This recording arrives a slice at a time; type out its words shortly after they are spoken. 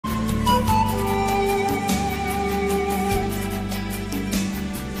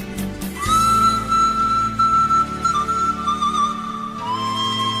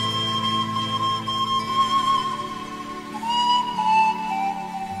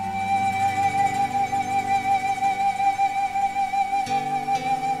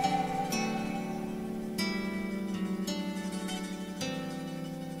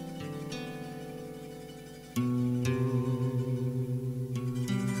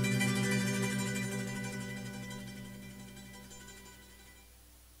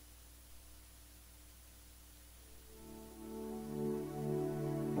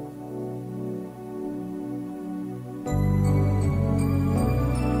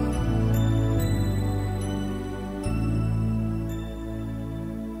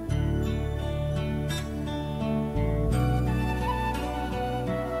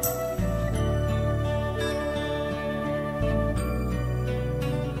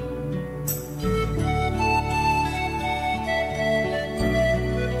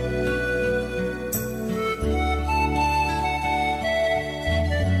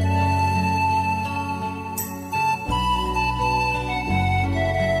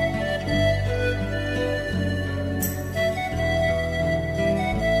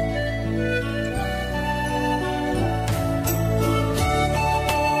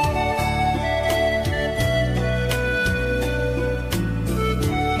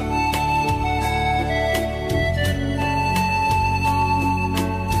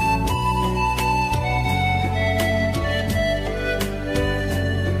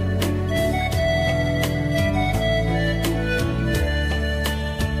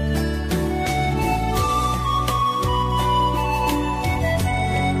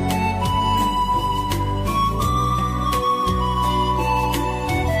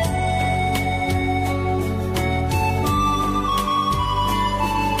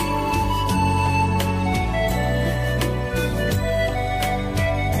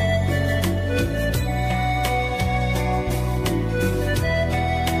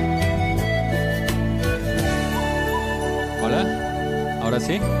¿Ahora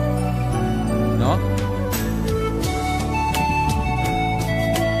sí? ¿No?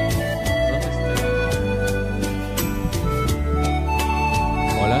 ¿Dónde está?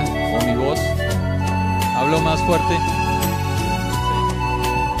 Hola, ¿o mi voz? ¿Hablo más fuerte?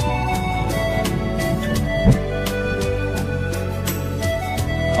 Sí.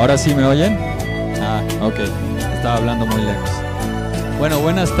 ¿Ahora sí me oyen? Ah, ok. Estaba hablando muy lejos. Bueno,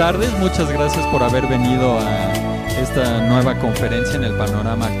 buenas tardes. Muchas gracias por haber venido a esta nueva conferencia en el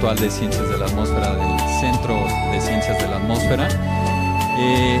panorama actual de Ciencias de la Atmósfera del Centro de Ciencias de la Atmósfera.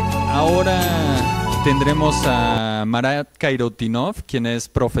 Ahora tendremos a Marat Khairoutdinov, quien es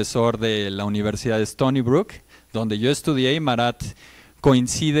profesor de la Universidad de Stony Brook, donde yo estudié, y Marat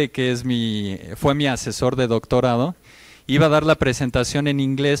coincide que fue mi asesor de doctorado. Iba a dar la presentación en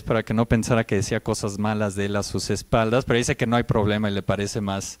inglés para que no pensara que decía cosas malas de él a sus espaldas, pero dice que no hay problema y le parece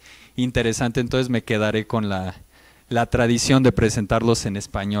más interesante, entonces me quedaré con la tradición de presentarlos en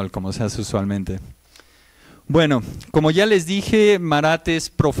español, como se hace usualmente. Bueno, como ya les dije, Marat es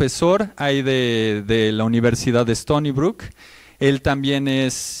profesor ahí de la Universidad de Stony Brook. Él también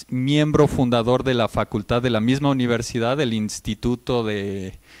es miembro fundador de la facultad de la misma universidad, del Instituto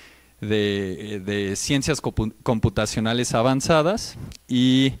de Ciencias Computacionales Avanzadas,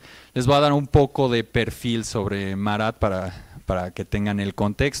 y les voy a dar un poco de perfil sobre Marat para que tengan el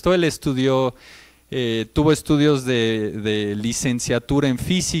contexto. Él tuvo estudios de licenciatura en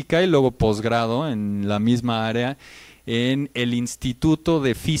física y luego posgrado en la misma área en el Instituto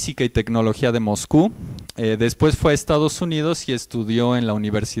de Física y Tecnología de Moscú. Después fue a Estados Unidos y estudió en la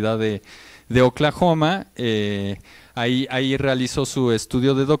Universidad de Oklahoma. Ahí realizó su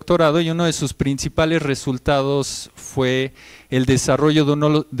estudio de doctorado y uno de sus principales resultados fue el desarrollo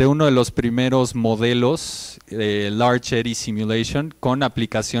de uno de los primeros modelos Large Eddy Simulation con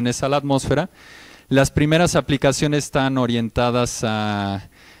aplicaciones a la atmósfera. Las primeras aplicaciones están orientadas a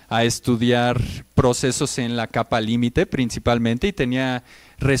estudiar procesos en la capa límite principalmente, y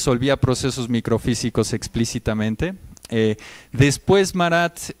resolvía procesos microfísicos explícitamente. Después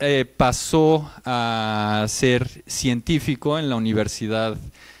Marat pasó a ser científico en la Universidad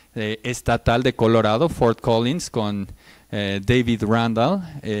Estatal de Colorado, Fort Collins, con David Randall.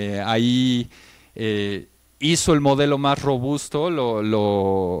 Ahí hizo el modelo más robusto,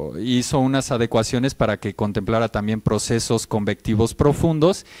 hizo unas adecuaciones para que contemplara también procesos convectivos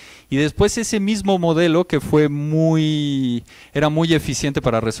profundos, y después ese mismo modelo, que era muy eficiente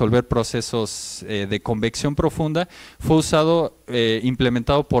para resolver procesos de convección profunda, fue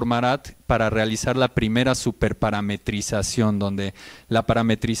implementado por Marat para realizar la primera superparametrización, donde la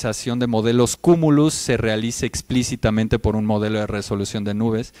parametrización de modelos cúmulus se realiza explícitamente por un modelo de resolución de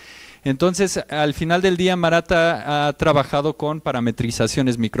nubes. Entonces, al final del día, Marat ha trabajado con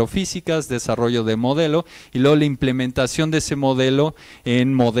parametrizaciones microfísicas, desarrollo de modelo, y luego la implementación de ese modelo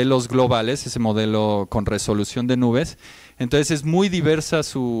en modelos globales, ese modelo con resolución de nubes. Entonces, es muy diversa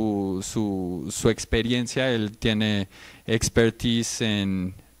su experiencia. Él tiene expertise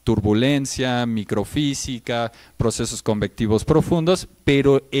en turbulencia, microfísica, procesos convectivos profundos,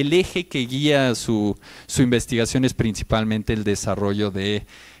 pero el eje que guía su investigación es principalmente el desarrollo de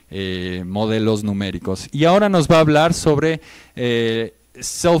modelos numéricos. Y ahora nos va a hablar sobre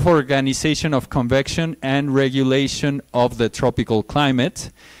Self-Organization of Convection and Regulation of the Tropical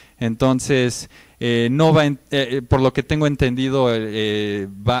Climate. Entonces, por lo que tengo entendido,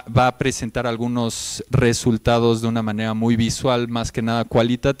 va a presentar algunos resultados de una manera muy visual, más que nada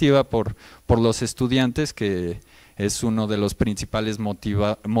cualitativa, por los estudiantes, que es uno de los principales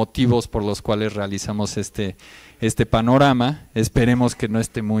motivos por los cuales realizamos este panorama. Esperemos que no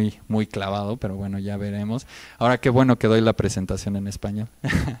esté muy clavado, pero bueno, ya veremos. Ahora, qué bueno que doy la presentación en español.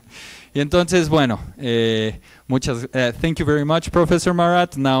 Y entonces, bueno, thank you very much, Professor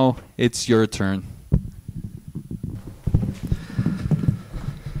Marat. Now it's your turn.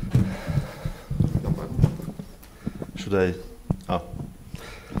 Should I?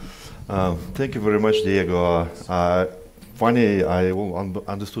 Thank you very much, Diego. Funny, I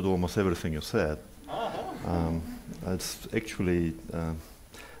understood almost everything you said. It's actually,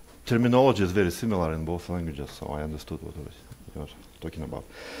 terminology is very similar in both languages, so I understood what you were talking about.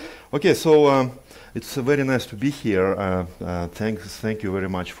 Okay, so it's very nice to be here. Thank you very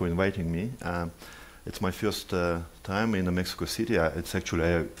much for inviting me. It's my first time in Mexico City. It's actually,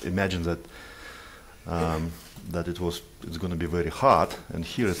 I imagine that it's going to be very hot, and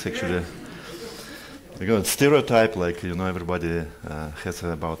here it's actually stereotype, like everybody has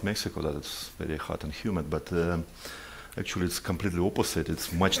about Mexico, that it's very hot and humid, but actually it's completely opposite.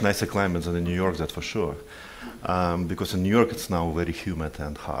 It's much nicer climate than in New York, that's for sure, because in New York it's now very humid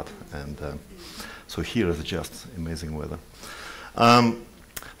and hot, and so here is just amazing weather.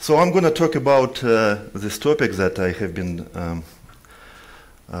 So I'm going to talk about this topic that I have been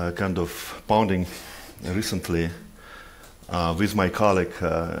kind of pounding recently with my colleague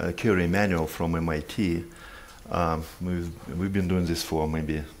Kerry Emanuel from MIT. We've been doing this for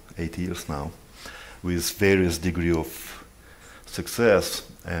maybe 8 years now, with various degree of success,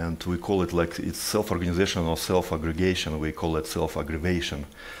 and we call it like it's self-organization or self-aggregation. We call it self-aggravation.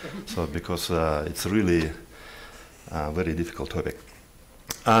 So because it's really a very difficult topic.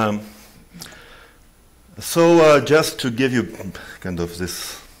 Just to give you kind of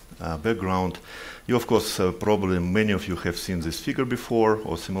this background, you of course probably many of you have seen this figure before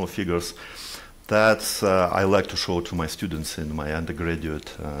or similar figures. That's I like to show to my students in my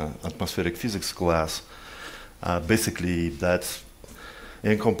undergraduate atmospheric physics class. Basically, that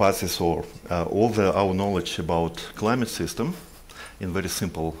encompasses all our knowledge about climate system in very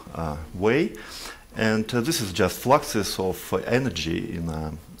simple way. And this is just fluxes of energy in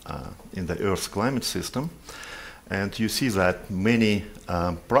the Earth's climate system. And you see that many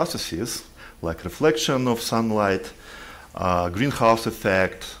processes, like reflection of sunlight, greenhouse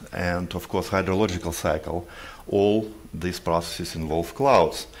effect, and of course hydrological cycle, all these processes involve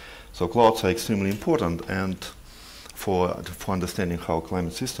clouds. So clouds are extremely important and for understanding how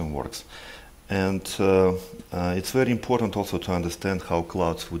climate system works. And it's very important also to understand how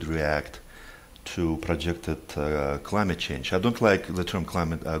clouds would react to projected climate change. I don't like the term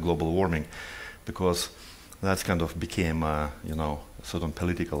global warming, because that's kind of became sort of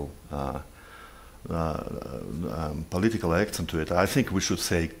political accent to it. I think we should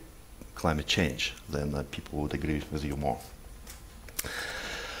say climate change, then people would agree with you more.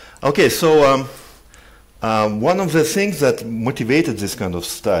 Okay, so one of the things that motivated this kind of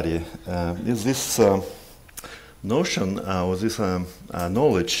study is this notion or this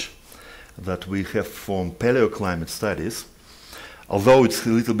knowledge that we have from paleoclimate studies. Although it's a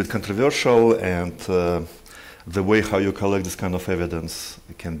little bit controversial, and the way how you collect this kind of evidence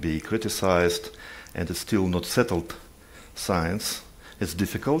can be criticized, and it's still not settled science. It's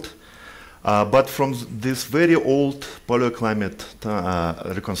difficult. But from these very old paleoclimate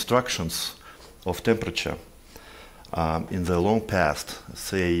reconstructions of temperature in the long past,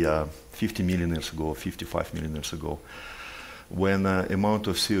 say 50 million years ago, 55 million years ago, when amount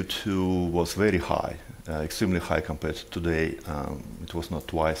of CO2 was very high, extremely high compared to today. It was not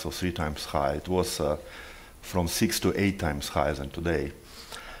twice or 3 times high. It was from 6 to 8 times higher than today.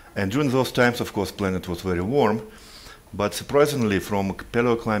 And during those times, of course, planet was very warm. But surprisingly, from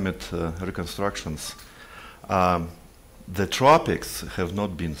paleoclimate reconstructions, the tropics have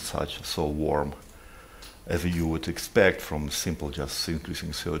not been so warm as you would expect from simple just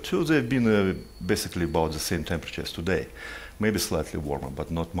increasing CO2. They've been basically about the same temperature as today, maybe slightly warmer, but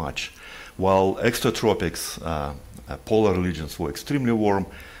not much. While extratropics, polar regions were extremely warm,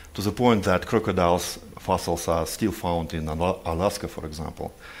 to the point that crocodiles fossils are still found in Alaska, for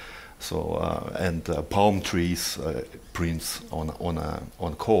example. So and palm trees prints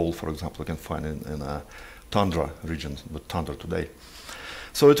on coal, for example, you can find in a tundra region, with tundra today.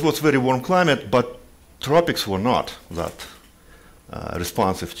 So it was very warm climate, but tropics were not that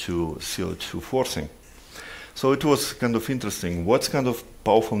responsive to CO2 forcing. So it was kind of interesting what kind of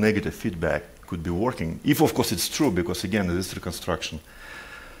powerful negative feedback could be working, if of course it's true, because again this reconstruction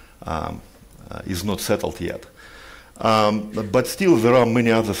is not settled yet. But still, there are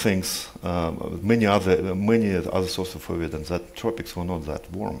many other things, many other sources of evidence that tropics were not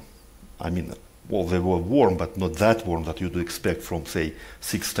that warm. I mean, well, they were warm, but not that warm that you'd expect from, say,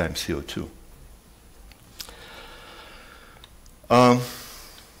 6 times CO2.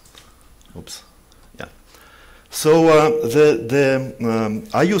 Oops. Yeah. So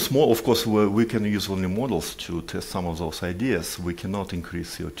I use more. Of course, we can use only models to test some of those ideas. We cannot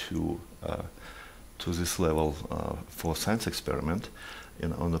increase CO2 to this level for science experiment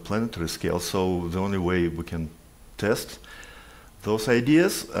on a planetary scale. So the only way we can test those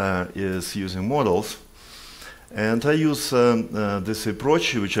ideas is using models. And I use this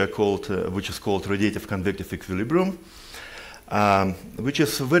approach, which is called radiative convective equilibrium, which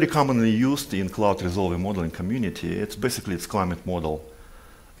is very commonly used in cloud resolving modeling community. It's basically climate model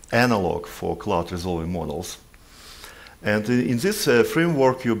analog for cloud resolving models. And in this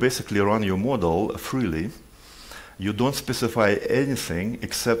framework, you basically run your model freely. You don't specify anything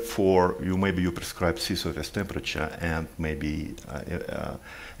except for maybe you prescribe sea surface temperature and maybe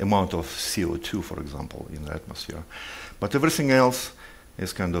amount of CO2, for example, in the atmosphere. But everything else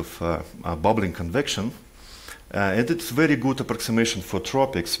is kind of bubbling convection. And it's very good approximation for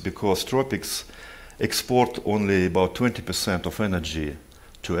tropics, because tropics export only about 20% of energy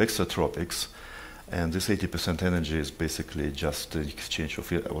to extratropics. And this 80% energy is basically just an exchange of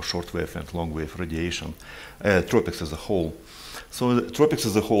shortwave and long-wave radiation. Tropics as a whole. So the tropics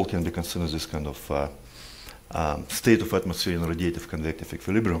as a whole can be considered this kind of state of atmosphere in radiative convective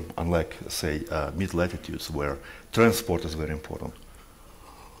equilibrium, unlike, say, mid-latitudes where transport is very important.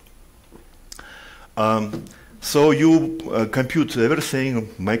 So you compute everything,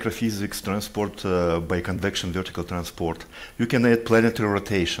 microphysics, transport by convection, vertical transport. You can add planetary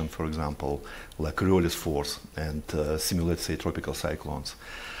rotation, for example, like Coriolis force, and simulate, say, tropical cyclones.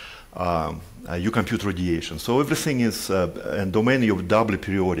 You compute radiation. So everything is, and domain of doubly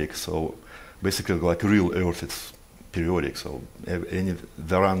periodic, so basically like real Earth, it's periodic, so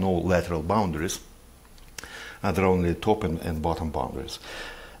there are no lateral boundaries. There are only top and bottom boundaries.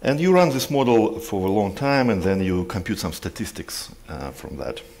 And you run this model for a long time, and then you compute some statistics from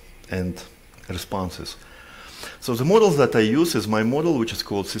that and responses. So the models that I use is my model, which is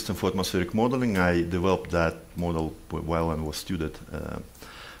called System for Atmospheric Modeling. I developed that model while I was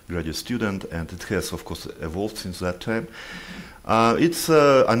graduate student, and it has, of course, evolved since that time. It's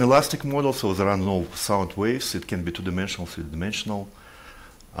an elastic model, so there are no sound waves. It can be two-dimensional, three-dimensional.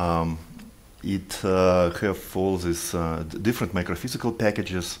 It have all these different microphysical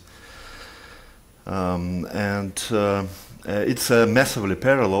packages, and it's massively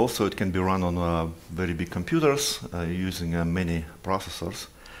parallel, so it can be run on very big computers using many processors.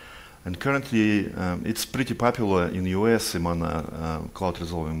 And currently, it's pretty popular in the US among cloud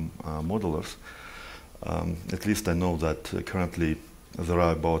resolving modelers. At least I know that currently there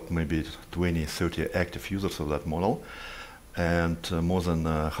are about maybe 20, 30 active users of that model. And more than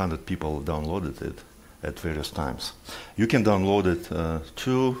 100 people downloaded it at various times. You can download it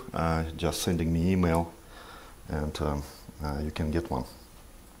too, just sending me email, and you can get one.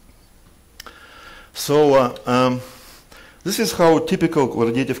 So this is how typical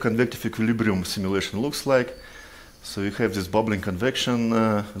radiative convective equilibrium simulation looks like. So you have this bubbling convection.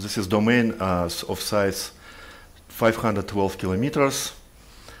 This is domain of size 512 kilometers,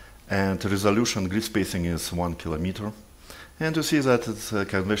 and resolution grid spacing is 1 kilometer. And you see that it's a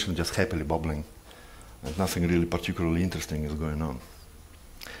convection just happily bubbling, and nothing really particularly interesting is going on.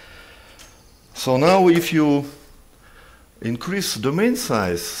 So now if you increase domain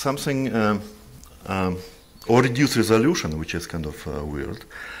size, something, or reduce resolution, which is kind of weird,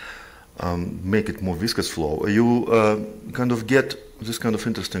 make it more viscous flow, you kind of get this kind of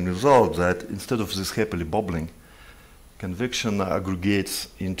interesting result that instead of this happily bubbling, convection aggregates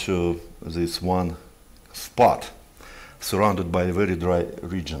into this one spot, surrounded by a very dry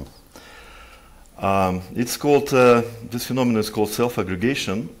region. It's called, this phenomenon is called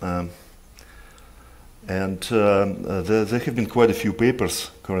self-aggregation, and there have been quite a few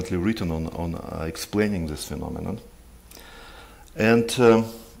papers currently written on explaining this phenomenon. And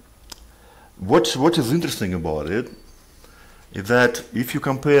what is interesting about it is that if you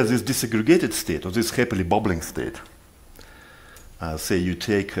compare this disaggregated state, or this happily bubbling state, say you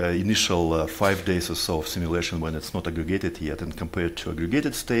take initial 5 days or so of simulation when it's not aggregated yet and compare it to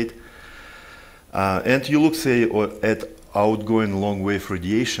aggregated state, and you look, say, at outgoing long wave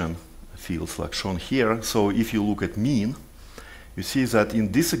radiation fields like shown here. So if you look at mean, you see that in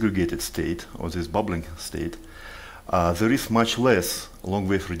disaggregated state, or this bubbling state, there is much less long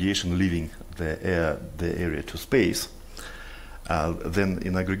wave radiation leaving the area to space than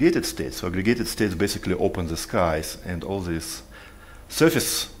in aggregated state. So aggregated states basically open the skies, and all this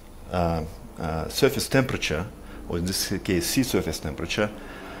surface temperature, or in this case sea surface temperature,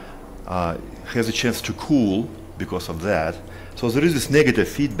 has a chance to cool because of that. So there is this negative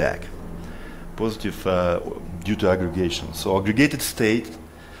feedback, positive due to aggregation. So aggregated state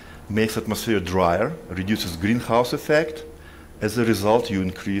makes atmosphere drier, reduces greenhouse effect. As a result, you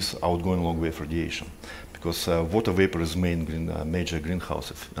increase outgoing long wave radiation, because water vapor is major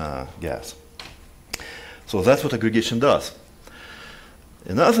greenhouse gas. So that's what aggregation does.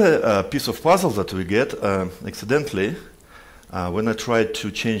 Another piece of puzzle that we get accidentally when I tried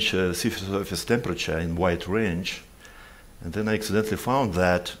to change surface temperature in wide range, and then I accidentally found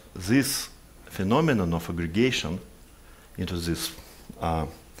that this phenomenon of aggregation into this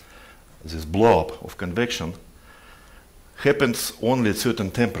this blob of convection happens only at certain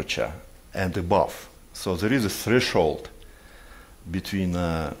temperature and above. So there is a threshold between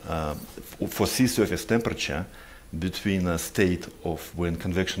for sea surface temperature between a state of when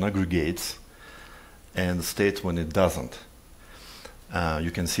convection aggregates and a state when it doesn't.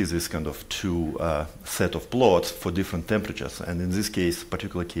 You can see this kind of two set of plots for different temperatures, and in this case,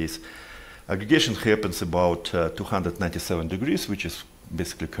 particular case, aggregation happens about 297 degrees, which is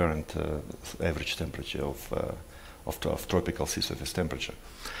basically current average temperature of tropical sea surface temperature.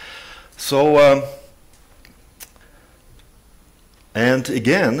 So, and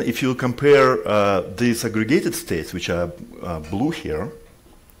again, if you compare these aggregated states, which are blue here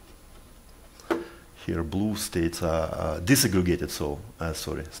blue states are disaggregated,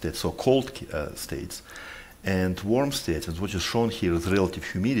 states, so cold states, and warm states, and what is shown here is relative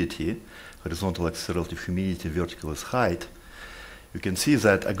humidity, horizontal axis relative humidity, vertical is height. You can see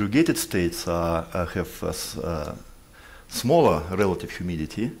that aggregated states have smaller relative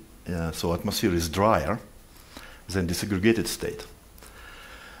humidity, so atmosphere is drier than disaggregated state.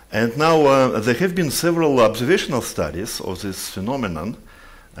 And now there have been several observational studies of this phenomenon,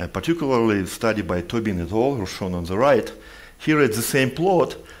 particularly a study by Tobin et al., who's shown on the right. Here it's the same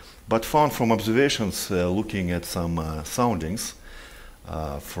plot, but found from observations looking at some soundings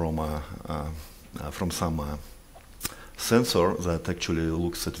from some sensor that actually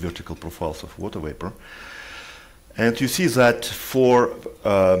looks at vertical profiles of water vapor. And you see that for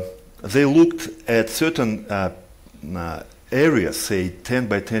they looked at certain areas, say 10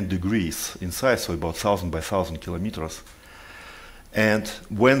 by 10 degrees in size, so about 1,000 by 1,000 kilometers. And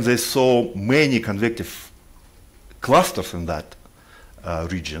when they saw many convective clusters in that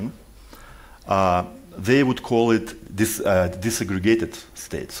region, they would call it disaggregated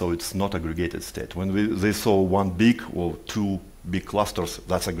state, so it's not aggregated state. When they saw one big or two big clusters,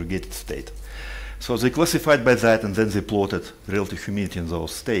 that's aggregated state. So they classified by that, and then they plotted relative humidity in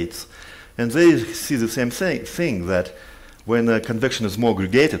those states. And they see the same thing that when convection is more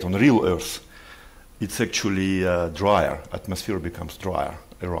aggregated on real Earth, it's actually drier. Atmosphere becomes drier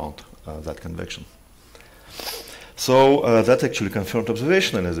around that convection. So that actually confirmed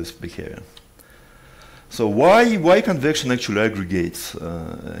observationally this behavior. So why convection actually aggregates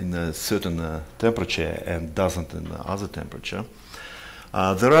in a certain temperature and doesn't in other temperature?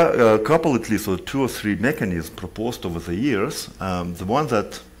 There are a couple, at least, or 2 or 3 mechanisms proposed over the years. The one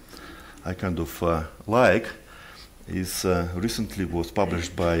that I kind of like is recently was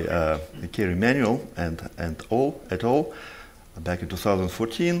published by Kerry Manuel and et al. Back in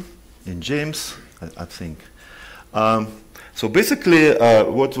 2014 in James, I think. So basically,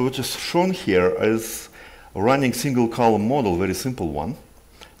 what is shown here is running single column model, very simple one.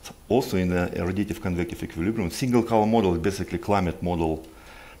 It's also in a radiative convective equilibrium. Single column model is basically climate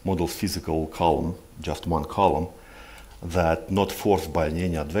model's physical column, just one column, that not forced by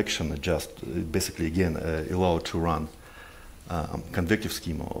any advection, just basically again allowed to run convective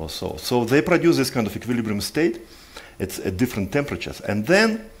schema or so. So they produce this kind of equilibrium state. It's at different temperatures, and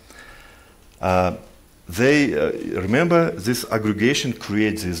then they remember this aggregation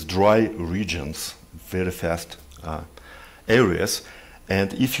creates these dry regions, very fast areas.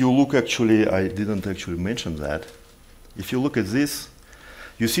 And if you look, actually, I didn't actually mention that. If you look at this,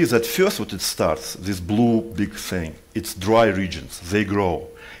 you see that first what it starts, this blue big thing, it's dry regions, they grow.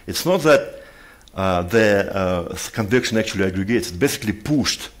 It's not that the convection actually aggregates, it's basically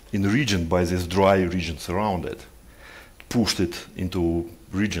pushed in the region by these dry regions around it, pushed it into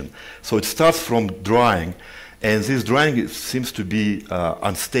region. So it starts from drying, and this drying seems to be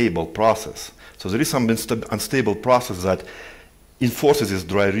unstable process. So there is some unstable process that enforces this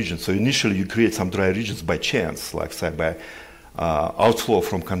dry region. So initially you create some dry regions by chance, like say by outflow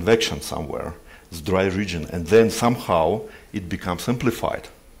from convection somewhere, this dry region, and then somehow it becomes amplified.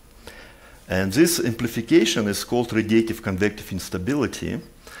 And this amplification is called radiative convective instability,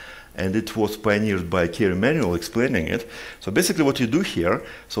 and it was pioneered by Kerry Manuel explaining it. So basically what you do here,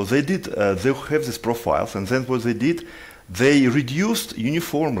 so they did, they have these profiles, and then what they did, they reduced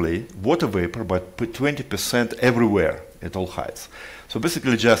uniformly water vapor by 20% everywhere at all heights. So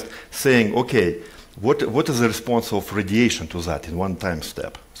basically just saying, okay, what is the response of radiation to that in one time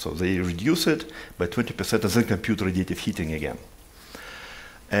step? So they reduce it by 20% and then compute radiative heating again.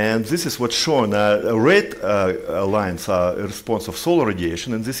 And this is what's shown. Red lines are a response of solar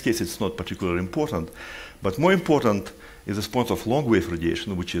radiation. In this case, it's not particularly important. But more important is the response of long wave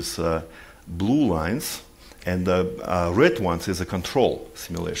radiation, which is blue lines. And red ones is a control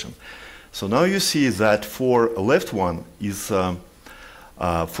simulation. So now you see that for a left one is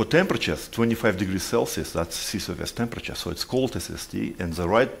for temperatures, 25 degrees Celsius, that's sea surface temperature, so it's cold SST, and the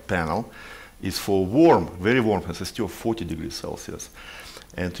right panel is for warm, very warm SST of 40 degrees Celsius.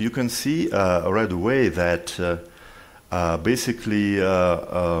 And you can see right away that basically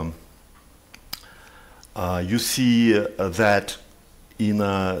you see that in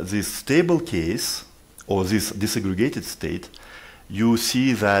this stable case, or this disaggregated state, you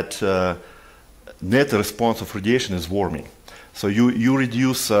see that net response of radiation is warming. So you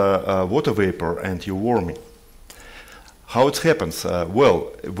reduce water vapor and you're warming. How it happens?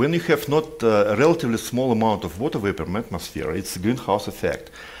 Well, when you have not a relatively small amount of water vapor in the atmosphere, it's a greenhouse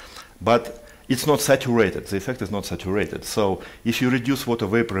effect. but it's not saturated. The effect is not saturated. So if you reduce water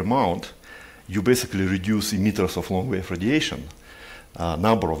vapor amount, you basically reduce emitters of long-wave radiation,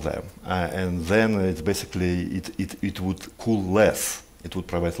 number of them, and then it's basically it would cool less. It would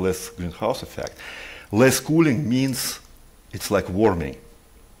provide less greenhouse effect. Less cooling means it's like warming.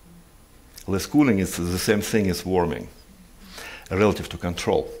 Less cooling is the same thing as warming, relative to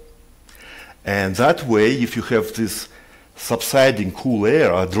control. And that way, if you have this subsiding cool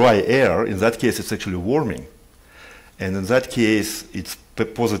air or dry air, in that case it's actually warming. And in that case, it's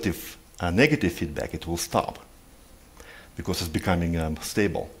positive negative feedback, it will stop because it's becoming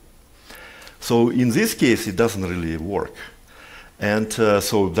stable. So in this case, it doesn't really work. And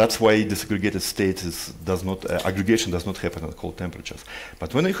so that's why disaggregated state aggregation does not happen at cold temperatures.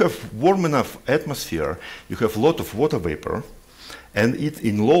 But when you have warm enough atmosphere, you have a lot of water vapor, and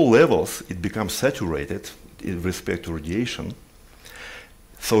in low levels, it becomes saturated in respect to radiation.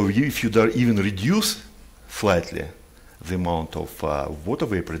 So if you even reduce slightly the amount of water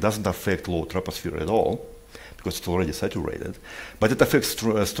vapor, it doesn't affect low troposphere at all, because it's already saturated. But it affects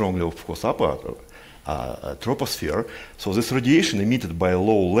strongly, of course, upper troposphere. So this radiation emitted by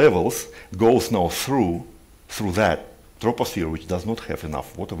low levels goes now through that troposphere, which does not have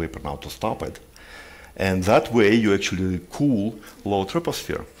enough water vapor now to stop it. And that way you actually cool low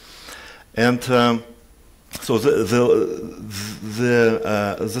troposphere. And so the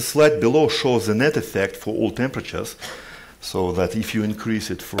slide below shows the net effect for all temperatures, so that if you increase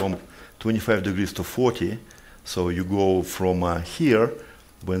it from 25 degrees to 40, so you go from here,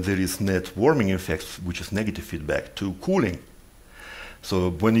 when there is net warming effect, which is negative feedback, to cooling. So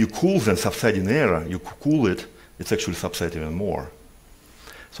when you cool the subsiding air, you cool it, it's actually subside even more.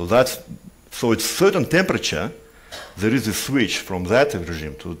 So it's certain temperature, there is a switch from that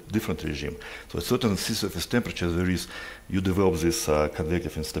regime to a different regime. So at certain sea surface temperature, you develop this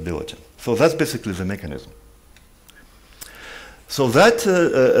convective instability. So that's basically the mechanism. So that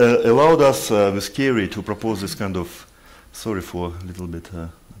allowed us with Carey to propose this kind of, sorry for a little bit,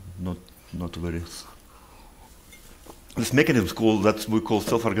 not very. This mechanism is called, that we call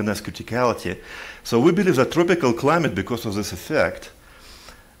self-organized criticality. So we believe that tropical climate, because of this effect,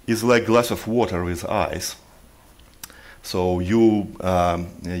 is like glass of water with ice. So you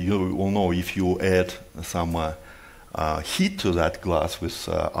will know if you add some heat to that glass with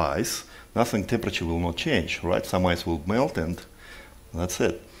ice, temperature will not change, right? Some ice will melt and that's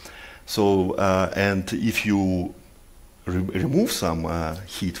it. So, and if you remove some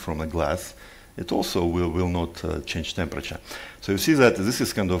heat from the glass, it also will not change temperature. So you see that this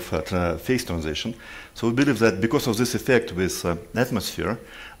is kind of phase transition. So we believe that because of this effect with atmosphere,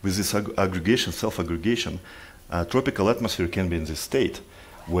 with this aggregation, self-aggregation, tropical atmosphere can be in this state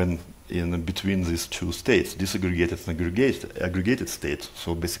when in between these two states, disaggregated and aggregated state,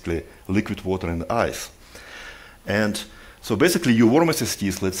 so basically liquid water and ice. And so basically you warm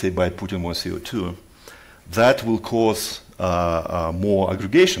SSTs, let's say by putting more CO2, that will cause more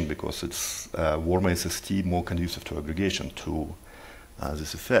aggregation because it's warmer SST more conducive to aggregation to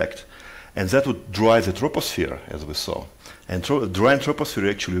this effect. And that would dry the troposphere, as we saw. And drying troposphere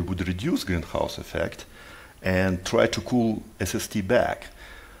actually would reduce greenhouse effect and try to cool SST back.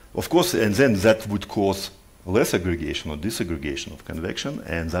 Of course, and then that would cause less aggregation or disaggregation of convection,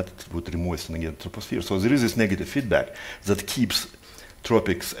 and that would remoisten again the troposphere. So there is this negative feedback that keeps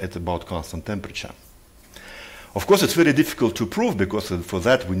tropics at about constant temperature. Of course, it's very difficult to prove because for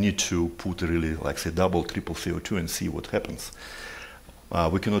that we need to put really, like say, double, triple CO2 and see what happens.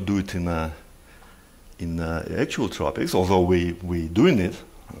 We cannot do it in actual tropics, although we're doing it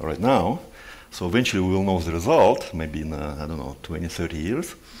right now. So eventually we will know the result, maybe in, I don't know, 20, 30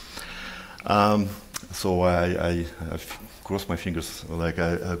 years. So I cross my fingers, like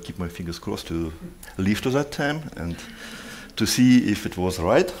I keep my fingers crossed to live to that time and to see if it was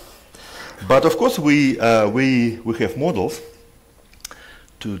right. But of course we have models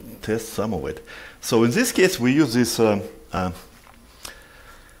to test some of it. So in this case we use this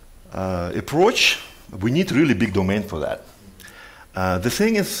approach. We need really big domain for that. The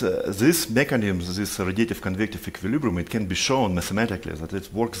thing is, this mechanism, this radiative convective equilibrium, it can be shown mathematically that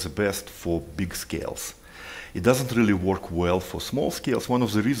it works the best for big scales. It doesn't really work well for small scales. One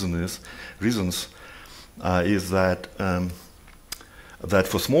of the reasons is that that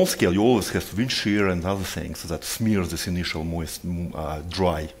for small scale you always have wind shear and other things that smear this initial moist,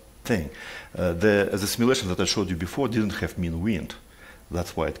 dry thing. The simulation that I showed you before didn't have mean wind.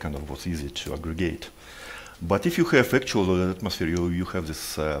 That's why it kind of was easy to aggregate. But if you have actual atmosphere, you have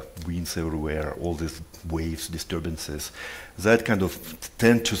this winds everywhere, all these waves, disturbances, that kind of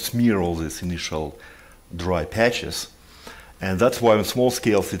tend to smear all these initial dry patches. And that's why on small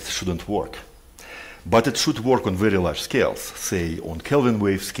scales it shouldn't work. But it should work on very large scales, say on Kelvin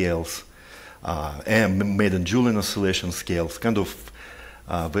wave scales, Maiden-Julian oscillation scales, kind of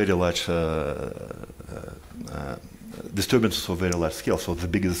very large disturbances of very large scale. So the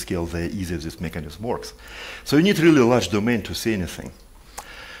bigger the scale, the easier this mechanism works. So you need really a large domain to see anything.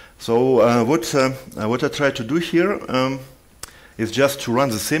 So what I try to do here is just to run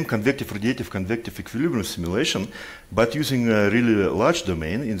the same convective-radiative convective equilibrium simulation, but using a really large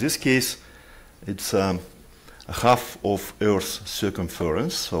domain. In this case, it's a half of Earth's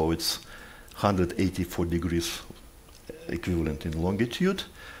circumference, so it's 184 degrees equivalent in longitude,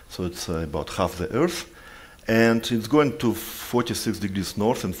 so it's about half the Earth. And it's going to 46 degrees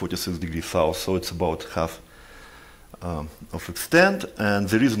north and 46 degrees south, so it's about half of extent. And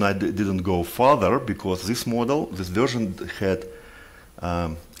the reason I didn't go farther, because this model, this version had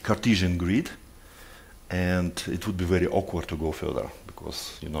Cartesian grid, and it would be very awkward to go further,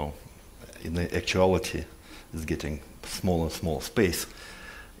 because, you know, in the actuality, it's getting smaller and smaller space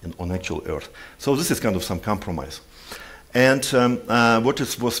on actual Earth. So this is kind of some compromise. And what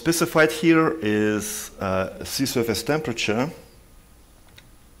was specified here is sea surface temperature.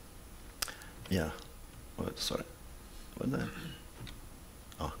 Yeah, sorry.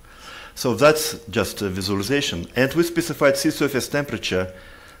 Oh. So that's just a visualization. And we specified sea surface temperature,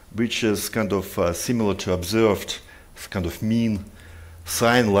 which is kind of similar to observed kind of mean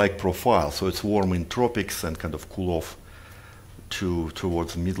sine-like profile. So it's warm in tropics and kind of cool off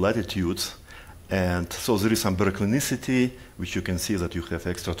towards mid-latitudes. And so there is some baroclinicity, which you can see that you have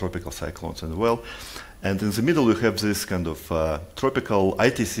extratropical cyclones as well. And in the middle, you have this kind of tropical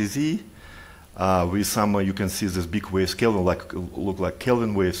ITCZ with some, you can see this big waves, Kelvin, look like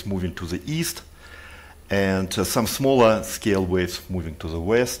Kelvin waves moving to the east, and some smaller scale waves moving to the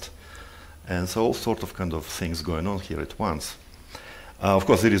west. And so all sort of kind of things going on here at once. Of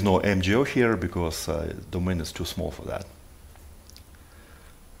course, there is no MGO here because the domain is too small for that.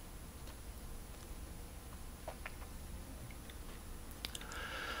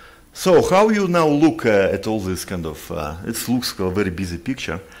 So how you now look at all this kind of, it looks like a very busy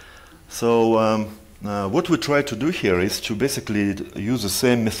picture. So what we try to do here is to basically use the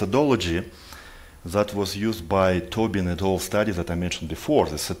same methodology that was used by Tobin et al. Study that I mentioned before,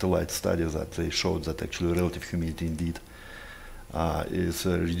 the satellite study that they showed that actually relative humidity indeed is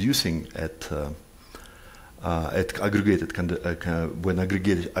reducing at aggregated when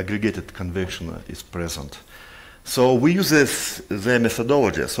aggregated convection is present. So we use the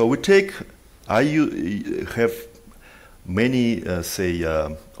methodology. So we take, I have many, say,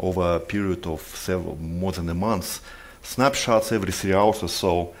 over a period of more than a month, snapshots every 3 hours or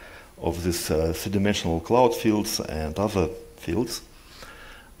so of these three-dimensional cloud fields and other fields.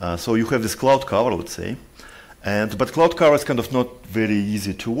 So you have this cloud cover, let's say. But cloud cover is kind of not very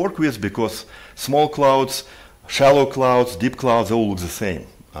easy to work with because small clouds, shallow clouds, deep clouds, they all look the same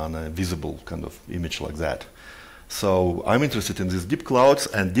on a visible kind of image like that. So I'm interested in these deep clouds,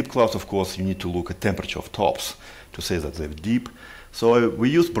 and deep clouds, of course, you need to look at temperature of tops to say that they're deep. So we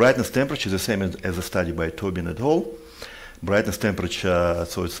use brightness temperature, the same as a study by Tobin et al. Brightness temperature,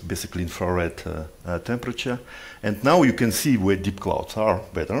 so it's basically infrared temperature. And now you can see where deep clouds are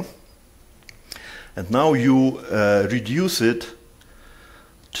better. And now you reduce it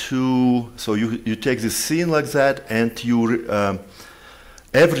to, so you take this scene like that and you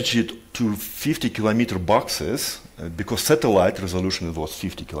average it to 50-kilometer boxes, because satellite resolution was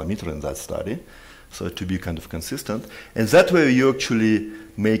 50 kilometer in that study, so to be kind of consistent. And that way you actually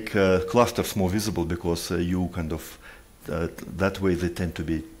make clusters more visible, because you kind of, that way they tend to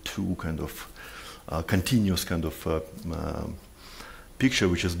be two kind of continuous kind of picture,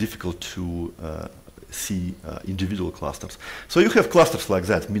 which is difficult to see individual clusters. So you have clusters like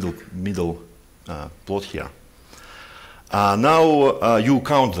that, middle plot here. Now you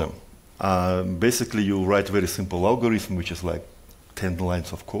count them. Basically, you write a very simple algorithm, which is like 10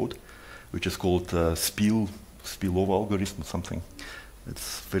 lines of code, which is called spillover algorithm, something.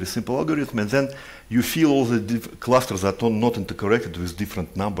 It's a very simple algorithm. And then you fill all the clusters that are not interconnected with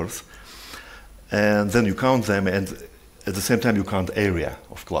different numbers. And then you count them, and at the same time, you count area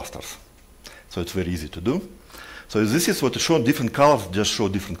of clusters. So it's very easy to do. So this is what is shown. Different colors just show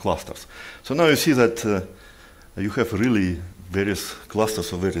different clusters. So now you see that you have really various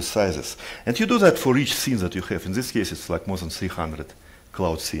clusters of various sizes. And you do that for each scene that you have. In this case, it's like more than 300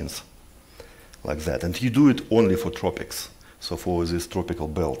 cloud scenes like that. And you do it only for tropics, so for this tropical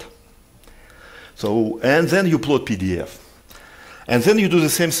belt. So, and then you plot PDF. And then you do the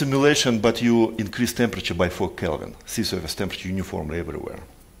same simulation, but you increase temperature by 4 Kelvin, sea surface temperature uniformly everywhere.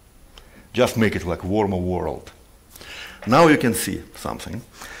 Just make it like warmer world. Now you can see something.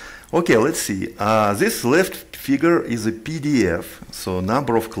 Okay, let's see. This left figure is a PDF, so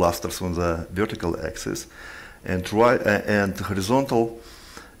number of clusters on the vertical axis, and and horizontal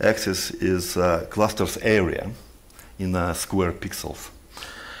axis is clusters area in square pixels.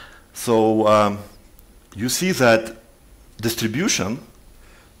 So you see that distribution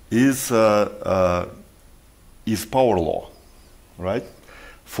is power law, right?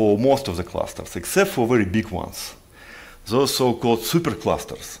 For most of the clusters, except for very big ones. Those so-called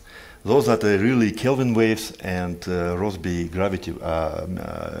superclusters. Those that are really Kelvin waves and Rossby gravity,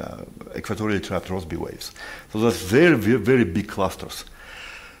 equatorially trapped Rossby waves. So that's very, very, very big clusters.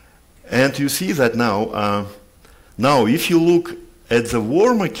 And you see that now, now if you look at the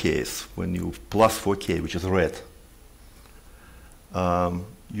warmer case, when you plus 4K, which is red,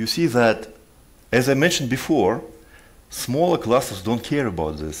 you see that, as I mentioned before, smaller clusters don't care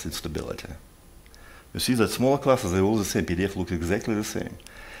about this instability. You see that smaller clusters, they're all the same. PDF looks exactly the same.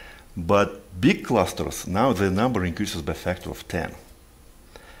 But big clusters, now the number increases by a factor of 10.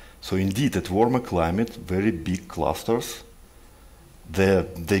 So indeed, at warmer climate, very big clusters, their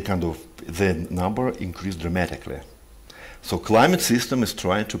number increased dramatically. So climate system is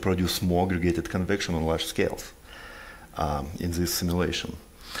trying to produce more aggregated convection on large scales in this simulation.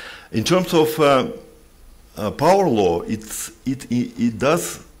 In terms of power law, it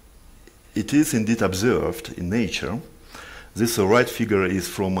is indeed observed in nature. This right figure is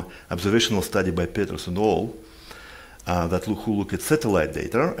from observational study by Peters and al. Who look at satellite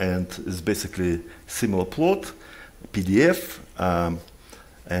data, and is basically similar plot, PDF,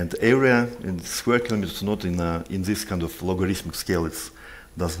 and area in square kilometers, not in this kind of logarithmic scale. It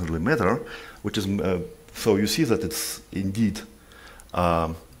doesn't really matter. Which is so you see that it's indeed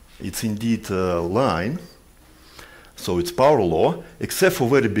a line. So it's power law, except for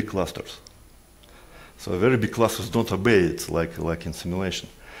very big clusters. So very big clusters don't obey it, like in simulation.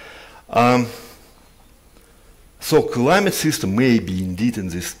 So climate system may be indeed in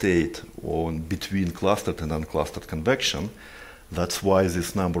this state or between clustered and unclustered convection. That's why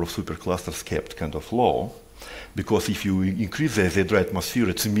this number of superclusters kept kind of low, because if you increase the dry atmosphere,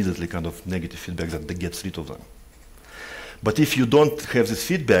 it's immediately kind of negative feedback that gets rid of them. But if you don't have this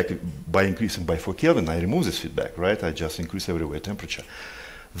feedback by increasing by 4 Kelvin, I remove this feedback, right? I just increase everywhere temperature.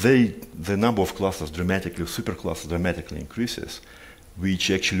 The number of clusters dramatically, superclusters dramatically increases, which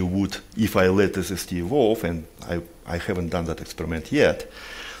actually would, if I let SST evolve, and I haven't done that experiment yet,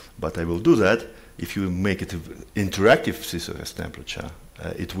 but I will do that, if you make it interactive CCS temperature,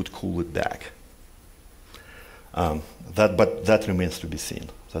 it would cool it back. But that remains to be seen.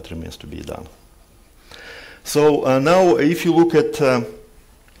 That remains to be done. So now, if you look at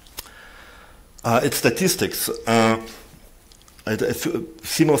statistics,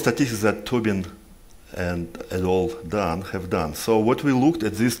 similar statistics that Tobin and et al. Have done. So what we looked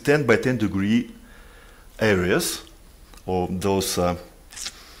at these 10 by 10 degree areas, or those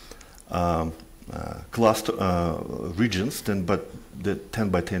cluster regions, the 10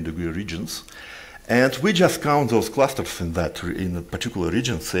 by 10 degree regions, and we just count those clusters in a particular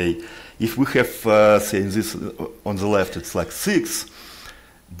region. Say, if we have, say, in this on the left, it's like 6.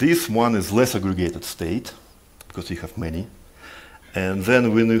 This one is less aggregated state because you have many. And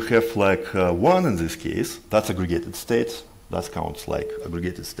then when you have like 1 in this case, that's aggregated state. That counts like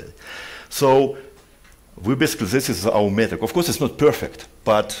aggregated state. So we basically, this is our metric. Of course, it's not perfect,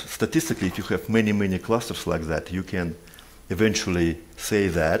 but statistically, if you have many, many clusters like that, you can eventually say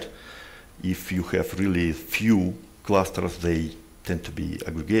that if you have really few clusters, they tend to be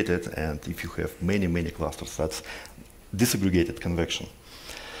aggregated, and if you have many, many clusters, that's disaggregated convection.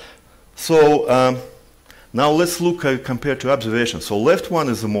 So now let's look compared to observation. So left one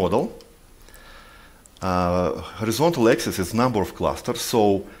is a model. Horizontal axis is number of clusters.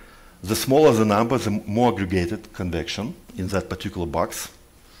 So the smaller the number, the more aggregated convection in that particular box.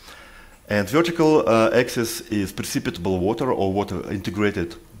 And vertical axis is precipitable water or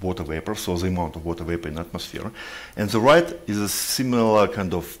integrated water vapor, so the amount of water vapor in atmosphere. And the right is a similar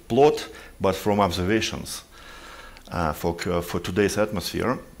kind of plot, but from observations for today's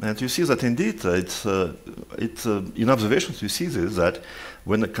atmosphere. And you see that indeed, in observations you see this, that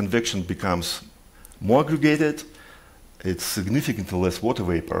when the convection becomes more aggregated, it's significantly less water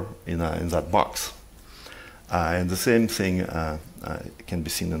vapor in that box. And the same thing can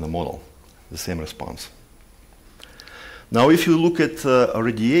be seen in the model, the same response. Now, if you look at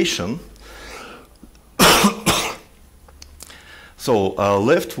radiation, so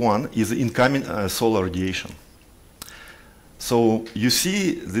left one is incoming solar radiation. So you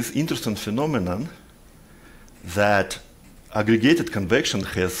see this interesting phenomenon that aggregated convection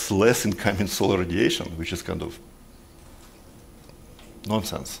has less incoming solar radiation, which is kind of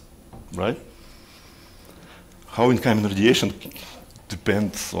nonsense, right? How incoming radiation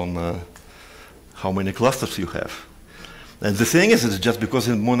depends on how many clusters you have. And the thing is, it's just because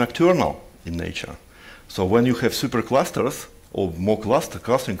it's more nocturnal in nature. So when you have superclusters or more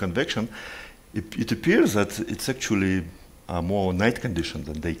clustering convection, it appears that it's actually more night conditions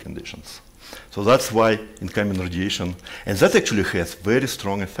than day conditions. So that's why incoming radiation, and that actually has very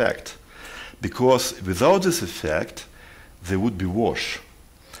strong effect, because without this effect, there would be wash.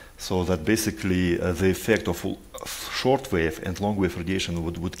 So that basically the effect of short wave and long wave radiation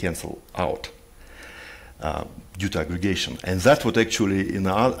would cancel out due to aggregation. And that's what actually in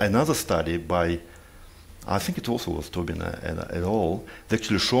another study by, I think it also was Tobin et al., they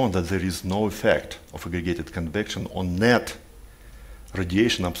actually shown that there is no effect of aggregated convection on net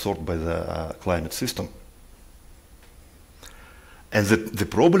radiation absorbed by the climate system. And the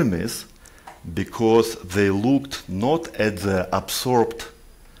problem is because they looked not at the absorbed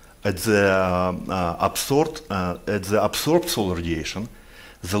solar radiation,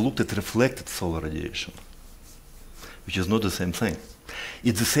 they looked at reflected solar radiation, which is not the same thing.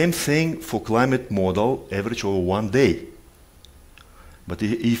 It's the same thing for climate model average over 1 day. But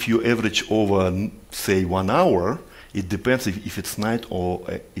if you average over, say, 1 hour, it depends if it's night or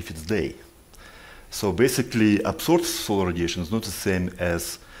if it's day. So basically, absorbed solar radiation is not the same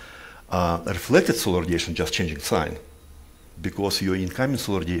as reflected solar radiation, just changing sign, because your incoming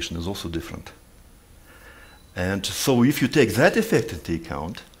solar radiation is also different. And so if you take that effect into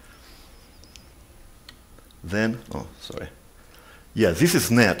account, then, oh, sorry. Yeah, this is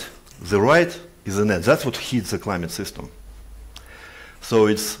net. The right is the net. That's what heats the climate system. So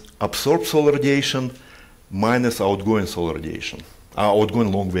it's absorbed solar radiation minus outgoing solar radiation,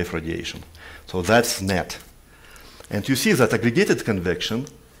 outgoing long wave radiation. So that's net. And you see that aggregated convection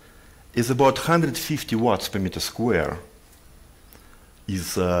is about 150 watts per meter square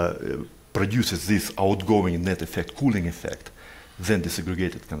produces this outgoing net effect, cooling effect, than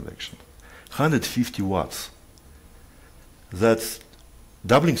disaggregated convection. 150 watts. That's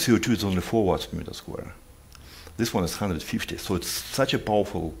doubling CO2 is only 4 watts per meter square. This one is 150, so it's such a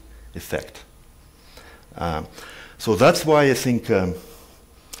powerful effect. So that's why I think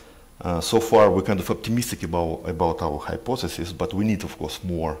so far we're kind of optimistic about our hypothesis, but we need, of course,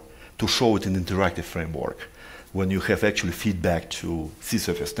 more to show it in interactive framework when you have actually feedback to sea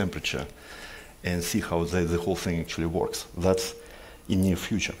surface temperature and see how the whole thing actually works. That's in near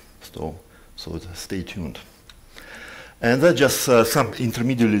future, so stay tuned. And that's just some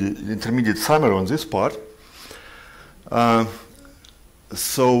intermediate summary on this part.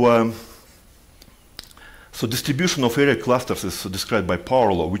 So distribution of area clusters is described by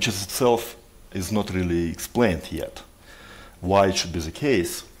power law, which is itself is not really explained yet, why it should be the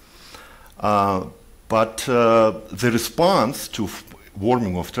case. But the response to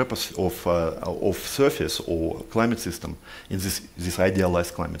warming of surface or climate system in this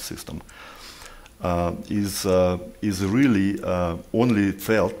idealized climate system is really only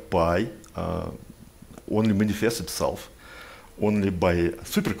felt by, only manifests itself only by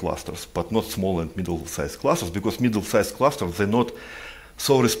superclusters, but not small and middle-sized clusters, because middle-sized clusters, they're not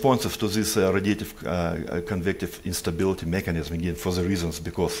so responsive to this radiative convective instability mechanism, again, for the reasons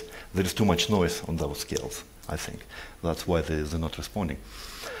because there is too much noise on those scales, I think. That's why they're not responding.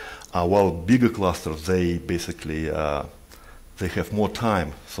 While bigger clusters, they basically, they have more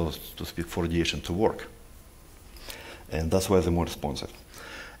time, so to speak, for radiation to work. And that's why they're more responsive.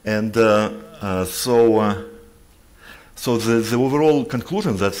 And so the overall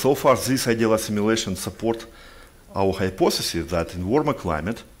conclusion that so far these idealized simulations support our hypothesis that in warmer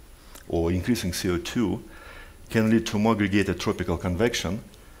climate or increasing CO2 can lead to more aggregated tropical convection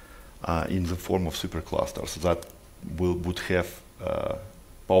in the form of superclusters that would have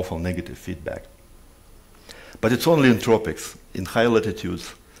powerful negative feedback. But it's only in tropics. In high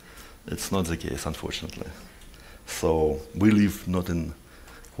latitudes, it's not the case, unfortunately. So we live not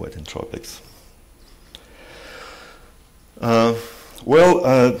quite in tropics.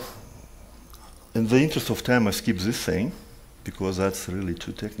 In the interest of time, I skip this thing because that's really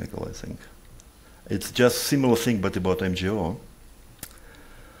too technical, I think. It's just similar thing, but about MGO.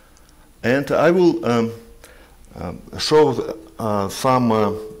 And I will show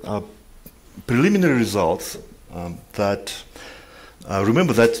some preliminary results that,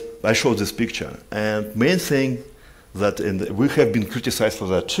 remember that I showed this picture. And main thing that, and we have been criticized for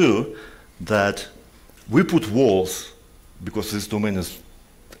that too, that we put walls, because this domain is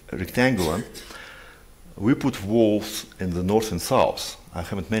rectangular, we put walls in the north and south. I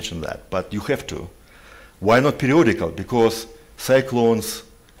haven't mentioned that, but you have to. Why not periodical? Because cyclones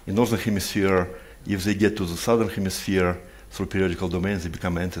in northern hemisphere, if they get to the southern hemisphere, through periodical domains, they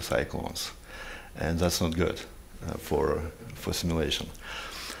become anticyclones. And that's not good for simulation.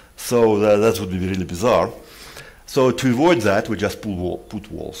 So that would be really bizarre. So to avoid that, we just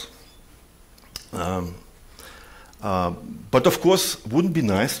put walls. But of course, wouldn't be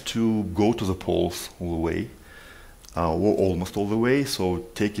nice to go to the poles all the way, or almost all the way. So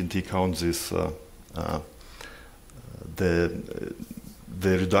take into account this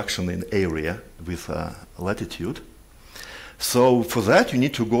the reduction in area with latitude. So for that, you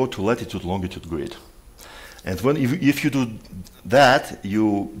need to go to latitude-longitude grid. And if you do that,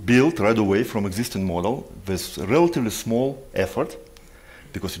 you build right away from existing model with relatively small effort,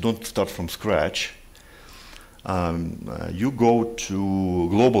 because you don't start from scratch. You go to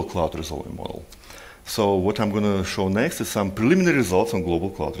global cloud resolving model. So what I'm going to show next is some preliminary results on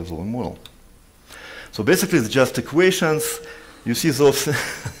global cloud resolving model. So basically, it's just equations. You see those.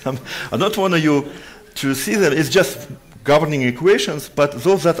 I don't want you to see them. It's just governing equations, but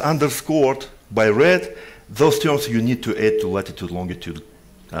those that underscored by red, those terms you need to add to latitude-longitude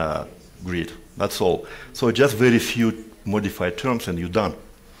grid. That's all. So just very few modified terms, and you're done.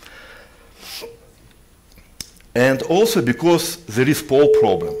 And also because there is pole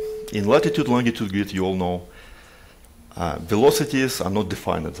problem. In latitude-longitude grid, you all know, velocities are not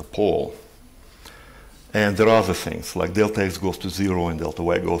defined as a pole. And there are other things, like delta x goes to 0 and delta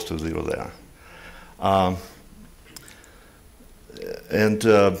y goes to 0 there. And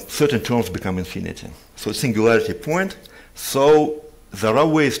certain terms become infinity. So singularity point. So there are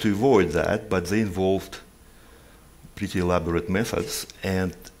ways to avoid that, but they involved pretty elaborate methods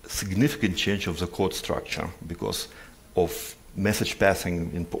and significant change of the code structure because of message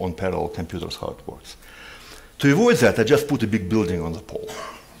passing on parallel computers, how it works. To avoid that, I just put a big building on the pole.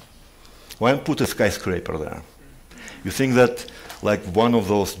 Why put a skyscraper there? You think that like one of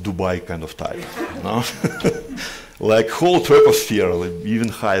those Dubai kind of type, no? Like whole troposphere, like even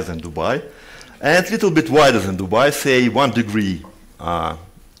higher than Dubai, and a little bit wider than Dubai, say 1 degree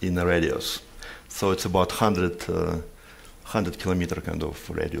in a radius. So it's about 100 kilometer kind of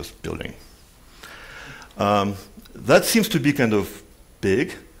radius building. That seems to be kind of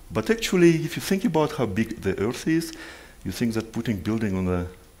big, but actually, if you think about how big the Earth is, you think that putting building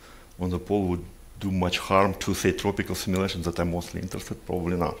on the pole would do much harm to, say, tropical simulations that I'm mostly interested?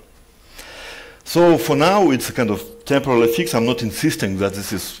 Probably not. So for now, it's a kind of temporary fix. I'm not insisting that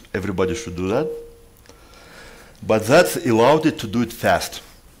this is everybody should do that, but that's allowed it to do it fast.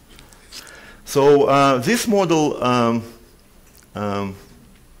 So this model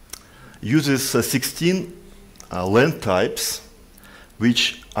uses 16 length types,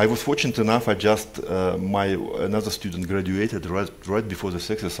 which I was fortunate enough, another student graduated right before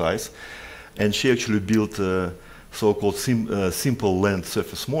this exercise, and she actually built a so-called simple length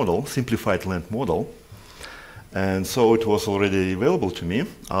surface model, simplified length model. And so it was already available to me.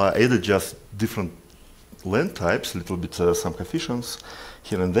 I added just different length types, a little bit some coefficients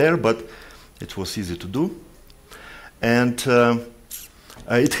here and there, but it was easy to do. And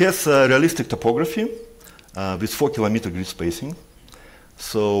it has realistic topography with 4 kilometer grid spacing.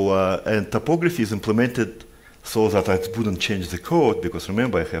 So, and topography is implemented so that I wouldn't change the code, because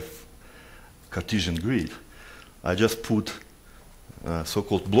remember I have Cartesian grid. I just put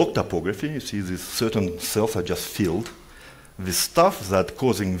so-called block topography. You see these certain cells are just filled with stuff that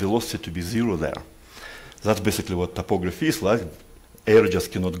causing velocity to be 0 there. That's basically what topography is like. Air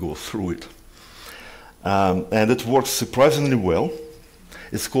just cannot go through it. And it works surprisingly well.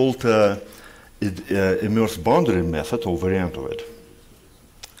 It's called immersed boundary method, or variant of it.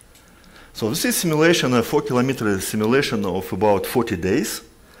 So this is simulation, a 4 kilometer simulation of about 40 days.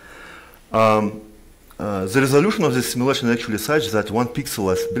 The resolution of this simulation is actually such that 1 pixel,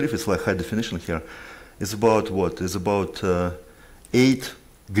 I believe it's like high definition here, is about what? Is about 8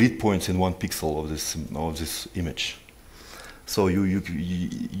 grid points in 1 pixel of this image. So you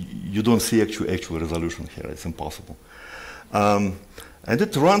don't see actual resolution here. It's impossible. And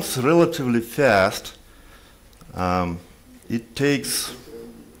it runs relatively fast. It takes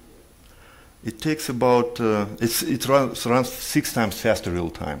about it runs 6 times faster real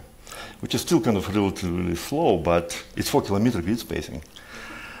time, which is still kind of relatively slow, but it's 4 kilometer grid spacing.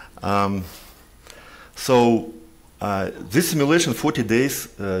 So this simulation, 40 days,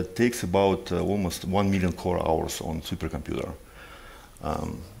 takes about almost 1 million core hours on supercomputer.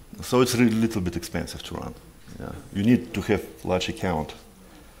 So it's really a little bit expensive to run. Yeah. You need to have large account.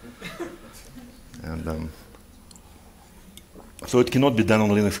 And so it cannot be done on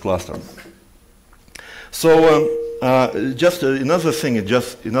Linux cluster. So just another thing,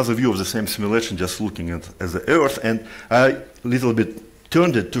 just another view of the same simulation, just looking at the Earth, and I a little bit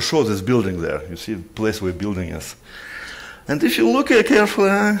turned it to show this building there. You see the place where building is. And if you look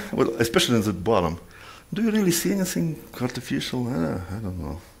carefully, well, especially in the bottom, do you really see anything artificial? I don't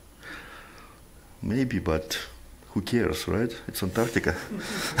know. Maybe, but who cares, right? It's Antarctica.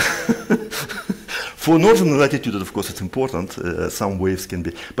 For northern latitude, of course, it's important. Some waves can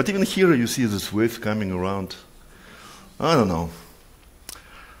be. But even here, you see this wave coming around. I don't know.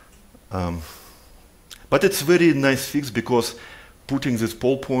 But it's very nice fix because putting this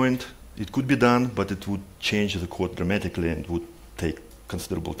pole point, it could be done, but it would change the code dramatically and would take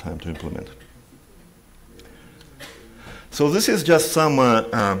considerable time to implement. So this is just some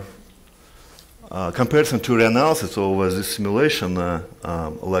comparison to reanalysis of this simulation.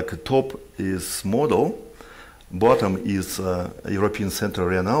 Like top is model, bottom is European Center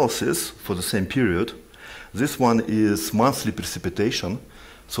reanalysis for the same period. This one is monthly precipitation,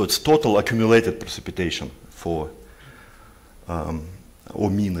 so it's total accumulated precipitation for, or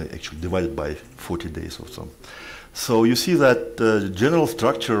mean actually, divided by 40 days or so. So you see that general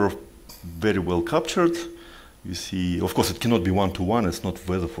structure very well captured. You see, of course, it cannot be one-to-one. It's not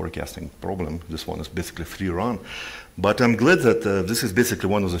weather forecasting problem. This one is basically free run. But I'm glad that this is basically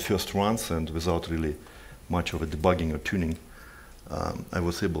one of the first runs, and without really much of a debugging or tuning, I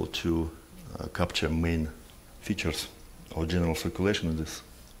was able to capture main features of general circulation in this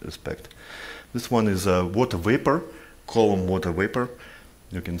respect. This one is water vapor, column water vapor.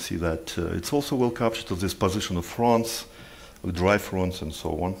 You can see that it's also well captured to this position of fronts, dry fronts, and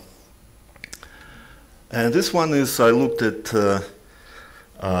so on. And this one is, I looked at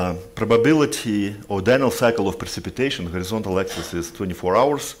probability or Daniel cycle of precipitation. Horizontal axis is 24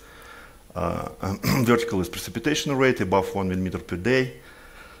 hours. Vertical is precipitation rate above 1 millimeter per day.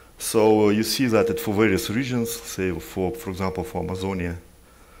 So you see that for various regions, say for example, for Amazonia,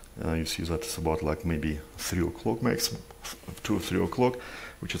 you see that it's about like maybe 3 o'clock maximum, 2 or 3 o'clock,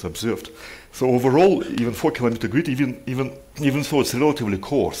 which is observed. So overall, even 4-kilometer grid, even though it's relatively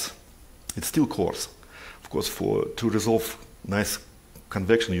coarse, it's still coarse. Of course, to resolve nice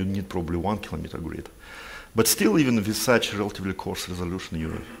convection, you need probably 1-kilometer grid. But still, even with such relatively coarse resolution,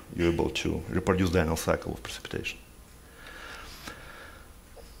 you're able to reproduce the annual cycle of precipitation.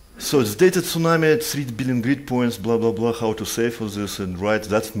 So it's dated tsunami, 3 billion grid points, blah, blah, blah, how to save for this, and right,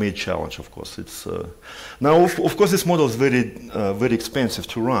 that's made challenge, of course. It's, now, of course, this model is very expensive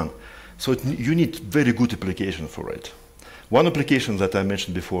to run. So you need very good application for it. One application that I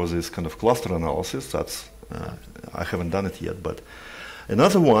mentioned before is this kind of cluster analysis. That's, I haven't done it yet, but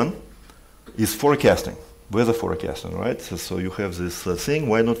another one is forecasting, weather forecasting, right? So you have this thing,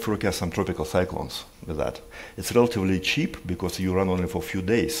 why not forecast some tropical cyclones with that? It's relatively cheap because you run only for a few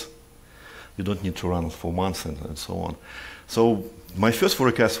days. You don't need to run for months and so on. So my first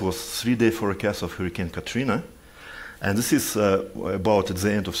forecast was 3-day forecast of Hurricane Katrina. And this is about at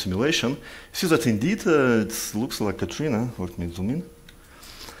the end of simulation. You see that indeed it looks like Katrina. Let me zoom in.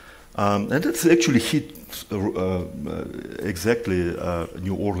 And it's actually hit exactly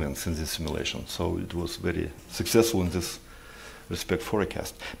New Orleans in this simulation. So it was very successful in this respect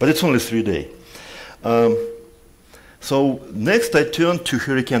forecast. But it's only 3-day. So next I turned to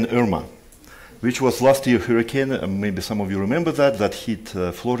Hurricane Irma, which was last year hurricane. Maybe some of you remember that hit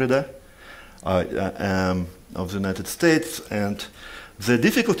Florida. Of the United States, and the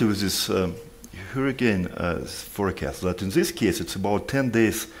difficulty with this hurricane forecast, that in this case it's about 10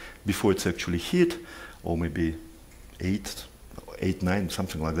 days before it's actually hit, or maybe 8, 9,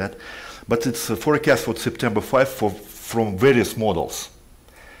 something like that. But it's a forecast for September 5 from various models,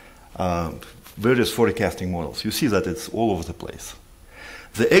 various forecasting models. You see that it's all over the place.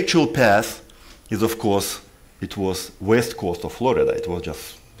 The actual path is, of course, it was west coast of Florida. It was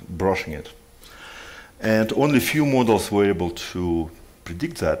just brushing it. And only a few models were able to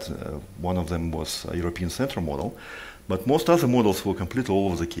predict that. One of them was a European Center model. But most other models were completely all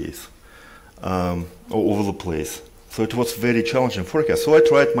over the case, all over the place. So it was very challenging forecast. So I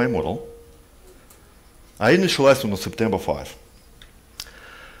tried my model. I initialized on September 5.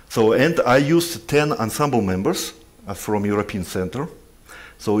 So, and I used 10 ensemble members from European Center.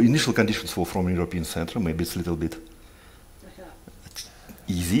 So initial conditions were from European Center. Maybe it's a little bit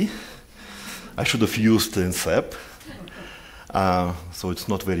easy. I should have used NSAP, so it's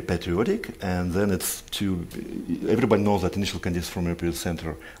not very patriotic. And then it's everybody knows that initial conditions from European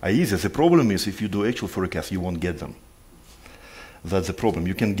Center are easy. The problem is if you do actual forecast, you won't get them. That's the problem.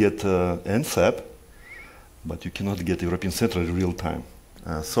 You can get NSAP, but you cannot get European Center in real time.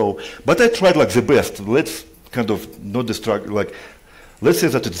 But I tried like the best. Let's kind of not distract, like, let's say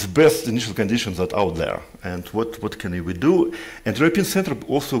that it's the best initial conditions that are out there. And what can we do? And European Center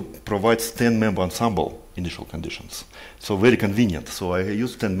also provides 10-member ensemble initial conditions. So very convenient. So I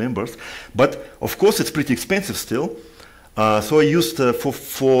used 10 members. But of course, it's pretty expensive still. So I used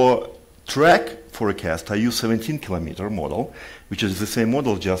for track forecast, I used 17-kilometer model, which is the same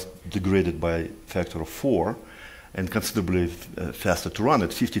model, just degraded by factor of 4, and considerably faster to run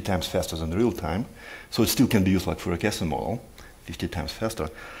it, 50 times faster than real time. So it still can be used like forecasting model, 50 times faster.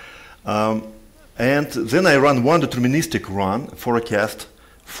 And then I run one deterministic run forecast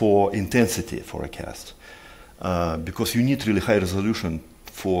for intensity forecast, because you need really high resolution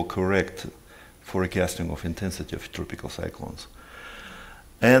for correct forecasting of intensity of tropical cyclones.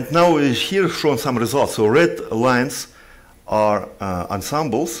 And now here shown some results. So red lines are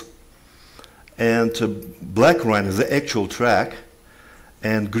ensembles, and black line is the actual track,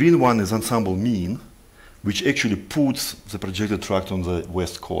 and green one is ensemble mean, which actually puts the projected track on the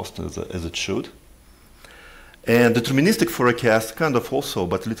west coast as it should. And deterministic forecast kind of also,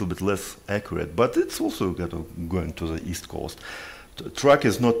 but a little bit less accurate, but it's also going to the east coast. The track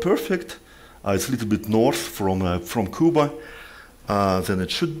is not perfect. It's a little bit north from Cuba than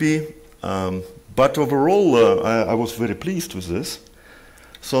it should be. But overall, I was very pleased with this.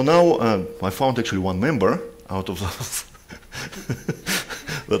 So now I found actually one member out of those.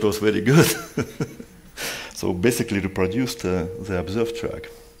 That was very good. So basically reproduced the observed track.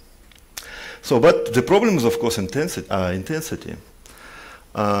 So, but the problem is, of course, intensity.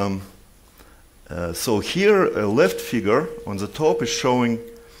 So here, a left figure on the top is showing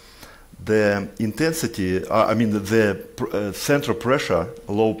the intensity, the center pressure,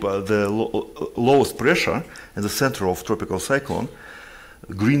 lowest pressure in the center of tropical cyclone.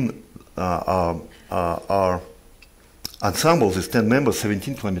 Green are ensembles, is 10 members,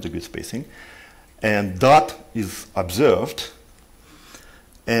 17-kilometer grid spacing. And dot is observed.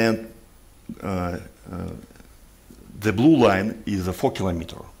 And the blue line is a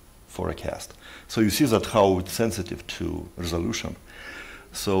 4-kilometer forecast. So you see that how it's sensitive to resolution.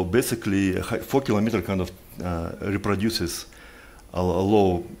 So basically, a 4-kilometer kind of reproduces a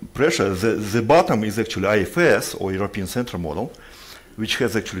low pressure. The bottom is actually IFS, or European Central Model, which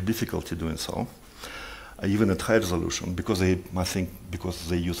has actually difficulty doing so, even at high resolution, because I think because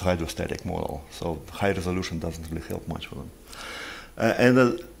they use hydrostatic model. So high resolution doesn't really help much for them.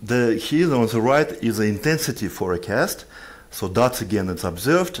 Here on the right is the intensity forecast. So dots again, it's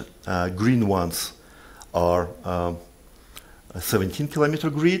observed. Green ones are a 17-kilometer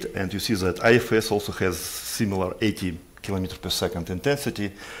grid, and you see that IFS also has similar 80 kilometers per second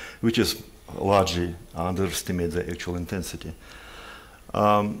intensity, which is largely underestimate the actual intensity,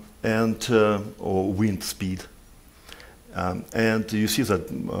 or wind speed. And you see that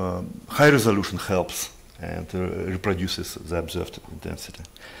high resolution helps and reproduces the observed intensity.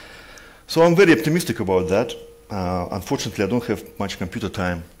 So I'm very optimistic about that. Unfortunately, I don't have much computer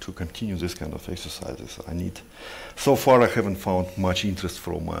time to continue this kind of exercises. So far I haven't found much interest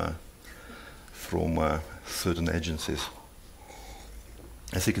from certain agencies.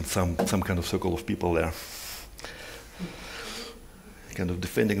 I think it's some kind of circle of people there, kind of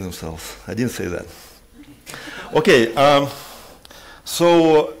defending themselves. I didn't say that. Okay.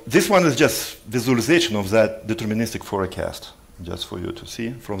 So this one is just visualization of that deterministic forecast, just for you to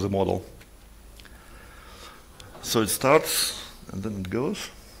see from the model. So it starts, and then it goes.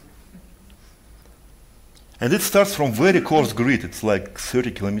 And it starts from very coarse grid. It's like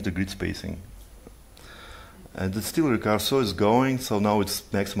 30-kilometer grid spacing. And it still regards, so it's going, so now it's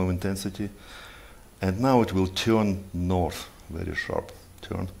maximum intensity. And now it will turn north, very sharp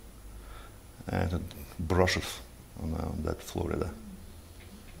turn. And it brushes on that Florida.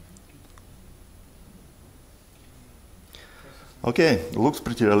 Okay, it looks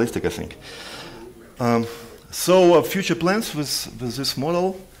pretty realistic, I think. So future plans with this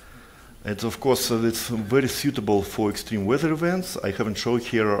model, it's of course it's very suitable for extreme weather events. I haven't shown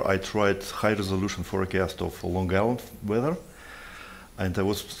here, I tried high resolution forecast of Long Island weather, and I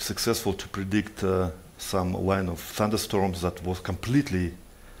was successful to predict some line of thunderstorms that was completely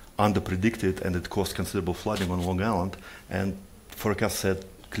under-predicted, and it caused considerable flooding on Long Island, and forecast said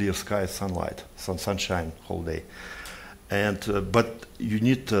clear skies, sunlight, sunshine whole day. And, but you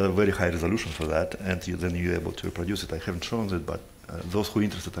need very high resolution for that, and then you're able to reproduce it. I haven't shown it, but those who are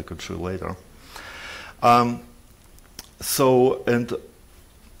interested, I could show later. So, and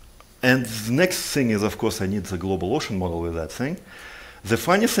the next thing is, of course, I need the global ocean model with that thing. The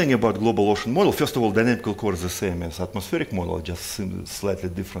funny thing about global ocean model, first of all, dynamical core is the same as atmospheric model, just slightly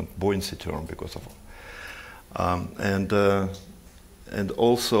different buoyancy term because of, and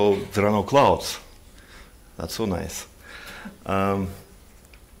also there are no clouds. That's so nice. And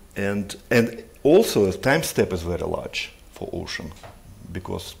also the time step is very large for ocean,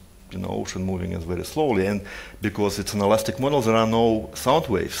 because ocean moving is very slowly, and because it's an elastic model, there are no sound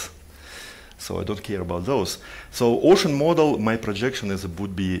waves. So I don't care about those. So ocean model, my projection is it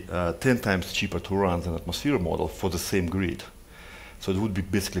would be 10 times cheaper to run than atmosphere model for the same grid. So it would be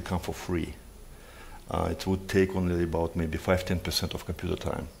basically come for free. It would take only about maybe 5–10% of computer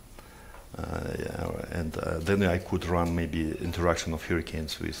time. And then I could run maybe interaction of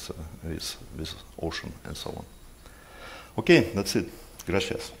hurricanes with ocean and so on. Okay, that's it.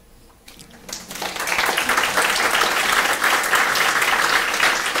 Gracias.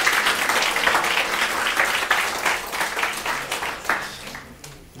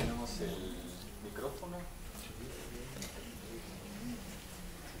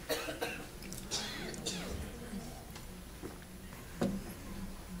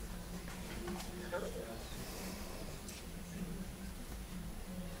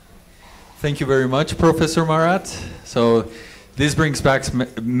 Thank you very much, Professor Marat. So this brings back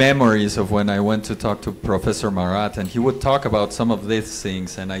memories of when I went to talk to Professor Marat, and he would talk about some of these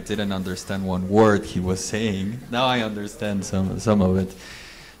things, and I didn't understand one word he was saying. Now I understand some of it.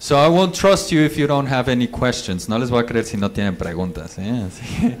 So I won't trust you if you don't have any questions. No les voy a creer si no tienen preguntas.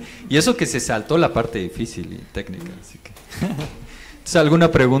 Y eso que se saltó la parte difícil y técnica. Así que.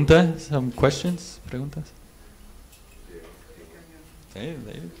 ¿Alguna pregunta? Some questions? ¿Preguntas? Hey,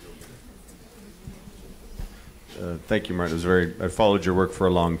 thank you, Marat. I followed your work for a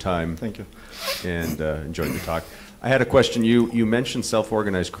long time. Thank you. And enjoyed the talk. I had a question. You mentioned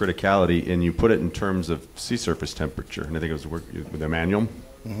self-organized criticality, and you put it in terms of sea surface temperature, and I think it was with Emmanuel.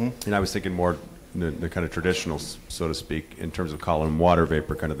 Mm-hmm. And I was thinking more the kind of traditional, so to speak, in terms of column water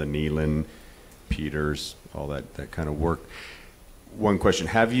vapor, kind of the Nealon, Peters, all that kind of work. One question: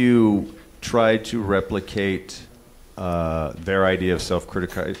 have you tried to replicate their idea of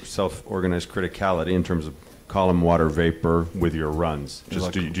self-organized criticality in terms of column water vapor with your runs? Just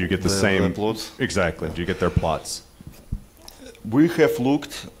like do you get the same plots? Exactly. Do you get their plots? We have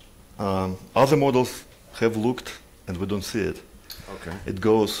looked. Other models have looked, and we don't see it. Okay. It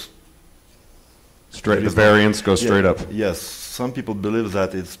goes straight. The variance goes straight up. Yes. Some people believe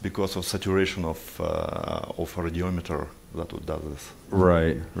that it's because of saturation of a radiometer that does this.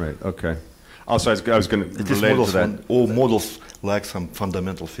 Right. Right. Okay. Also, I was going to relate to that. All models lack some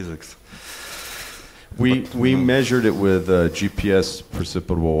fundamental physics. We measured it with GPS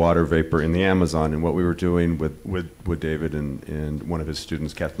precipitable water vapor in the Amazon, and what we were doing with David and one of his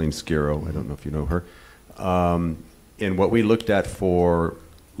students, Kathleen Skiro, I don't know if you know her, and what we looked at for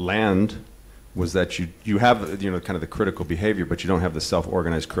land was that you have kind of the critical behavior, but you don't have the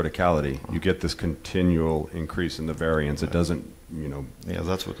self-organized criticality. You get this continual increase in the variance. It doesn't, Yeah,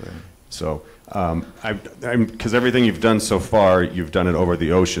 that's what So, because everything you've done so far, you've done it over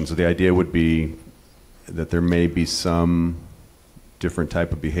the ocean, so the idea would be that there may be some different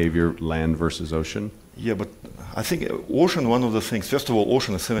type of behavior, land versus ocean? Yeah, but I think ocean, one of the things, first of all,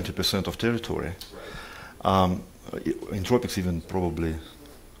 ocean is 70% of territory. Right. In tropics, even probably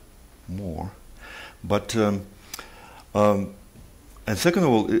more. But, and second of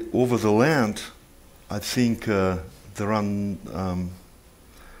all, over the land, I think there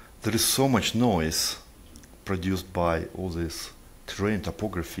is so much noise produced by all this terrain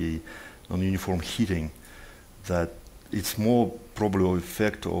topography, non-uniform heating, that it's more probably an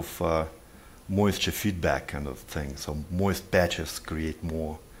effect of moisture feedback kind of thing. So moist patches create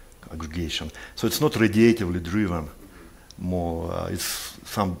more aggregation. So it's not radiatively driven, more it's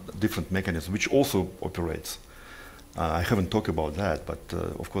some different mechanism which also operates. I haven't talked about that, but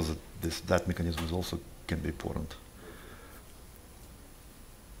of course that mechanism is also can be important.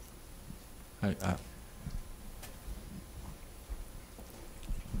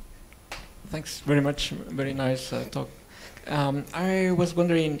 Thanks very much. Very nice talk. I was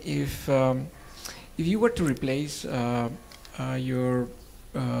wondering if you were to replace your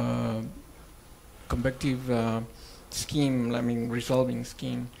convective scheme, I mean resolving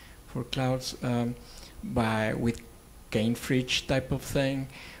scheme for clouds with Gain-Fridge type of thing,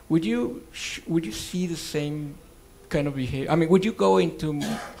 would you see the same kind of behavior? I mean, would you go into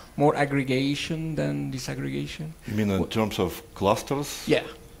more aggregation than disaggregation? You mean in terms of clusters? Yeah.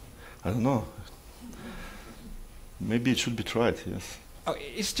 I don't know. Maybe it should be tried, yes. Oh,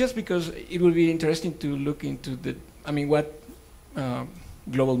 it's just because it would be interesting to look into what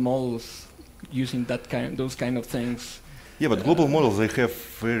global models using those kind of things. Yeah, but global models, they have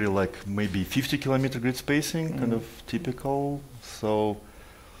very maybe 50-kilometer grid spacing, kind of typical. So,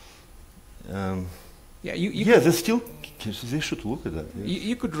 yeah, they should look at that. Yes.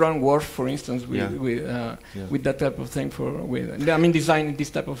 You could run WRF, for instance, with that type of thing designing this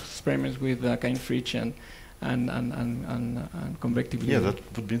type of experiments with Gain-Fridge and convectively. Yeah, that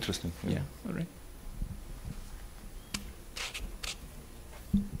would be interesting. Yeah, all right.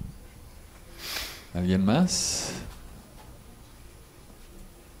 ¿Alguien más?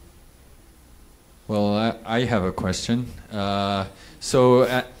 Well, I have a question. So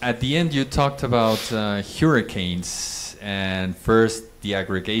at the end you talked about hurricanes and first the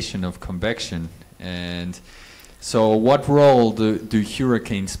aggregation of convection. And so what role do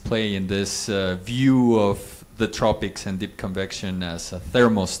hurricanes play in this view of the tropics and deep convection as a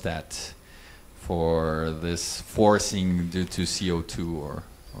thermostat for this forcing due to CO2 or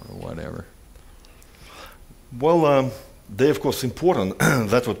whatever? Well, they're of course important.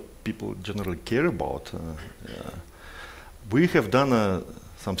 That's what people generally care about. We have done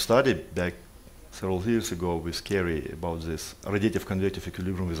some study back several years ago with Kerry about this radiative convective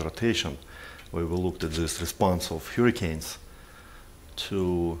equilibrium with rotation, where we looked at this response of hurricanes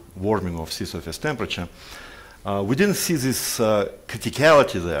to warming of sea surface temperature. We didn't see this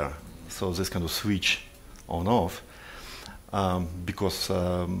criticality there, so this kind of switch on-off, because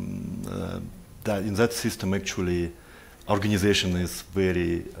that in that system actually organization is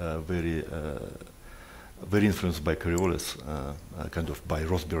very influenced by Coriolis, kind of by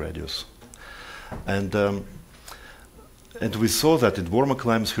Rossby radius. And we saw that in warmer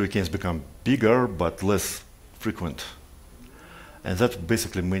climates, hurricanes become bigger but less frequent. And that's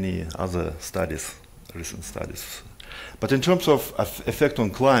basically many other studies, recent studies. But in terms of effect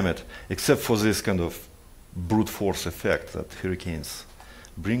on climate, except for this kind of brute force effect that hurricanes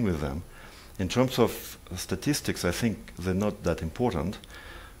bring with them, in terms of statistics, I think they're not that important,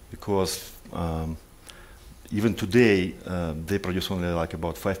 because even today, they produce only like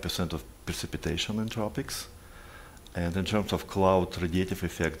about 5% of precipitation in tropics. And in terms of cloud radiative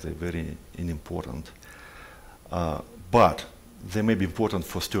effect, they're very unimportant. But they may be important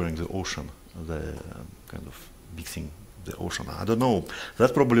for stirring the ocean, the kind of mixing the ocean. I don't know.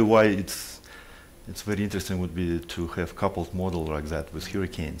 That's probably why it's very interesting would be to have coupled model like that with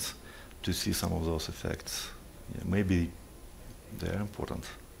hurricanes to see some of those effects. Yeah, maybe they're important.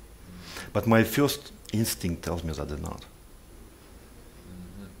 But my first instinct tells me that they're not.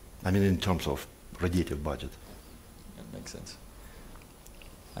 I mean, in terms of radiative budget. That makes sense.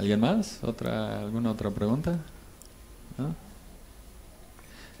 ¿Alguien más? ¿Alguna otra pregunta? ¿No?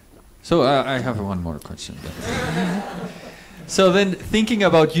 So I have one more question. So then, thinking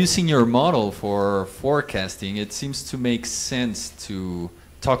about using your model for forecasting, it seems to make sense to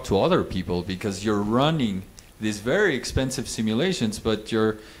talk to other people, because you're running these very expensive simulations, but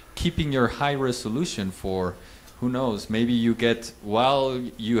you're keeping your high resolution for, who knows, maybe you get, while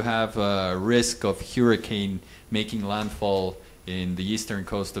you have a risk of hurricane making landfall in the eastern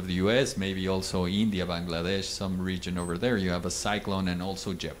coast of the US, maybe also India, Bangladesh, some region over there, you have a cyclone, and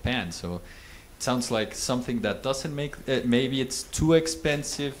also Japan. So it sounds like something that doesn't make, maybe it's too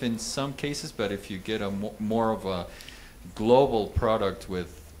expensive in some cases, but if you get a more of a global product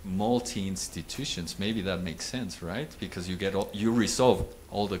with multi-institutions, maybe that makes sense, right? Because you get you resolve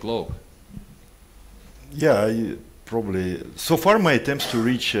all the globe. Yeah, probably. So far, my attempts to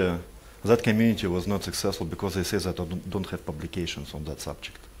reach that community was not successful because they say that I don't have publications on that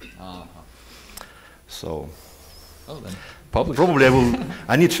subject. So, then publish. Probably I will.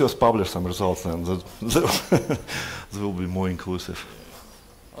 I need to first publish some results, and that will be more inclusive.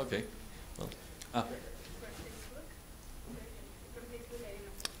 Okay. Well,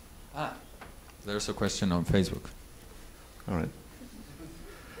 there's a question on Facebook. All right.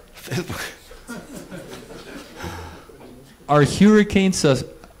 Facebook. Are hurricanes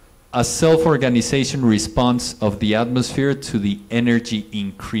a self-organization response of the atmosphere to the energy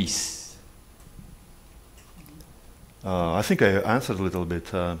increase? I think I answered a little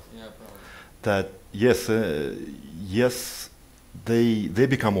bit. Yeah, that yes, yes, they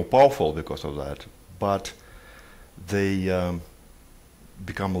become more powerful because of that, but they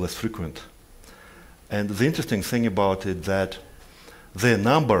become less frequent. And the interesting thing about it that their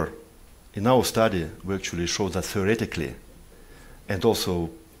number in our study, we actually show that theoretically, and also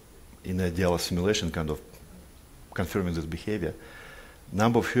in a ideal simulation, kind of confirming this behavior,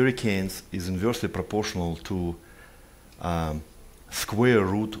 number of hurricanes is inversely proportional to square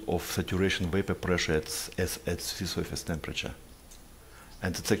root of saturation vapor pressure at sea surface temperature.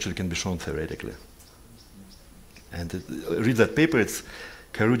 And it actually can be shown theoretically. And read that paper, it's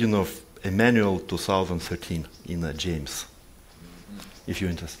Khairoutdinov Emmanuel 2013 in James, if you're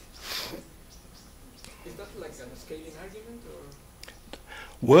interested. Is that like a scaling argument, or?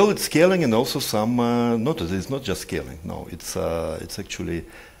 Well, it's scaling, and also some. It's not just scaling. No, it's actually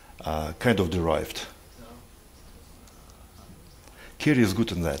kind of derived. No. Kerry is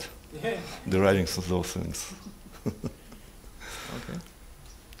good in that, deriving those things. Okay.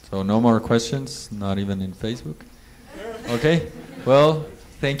 So no more questions, not even in Facebook. Okay. Well,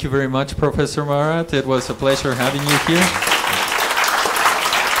 Thank you very much, Professor Marat. It was a pleasure having you here.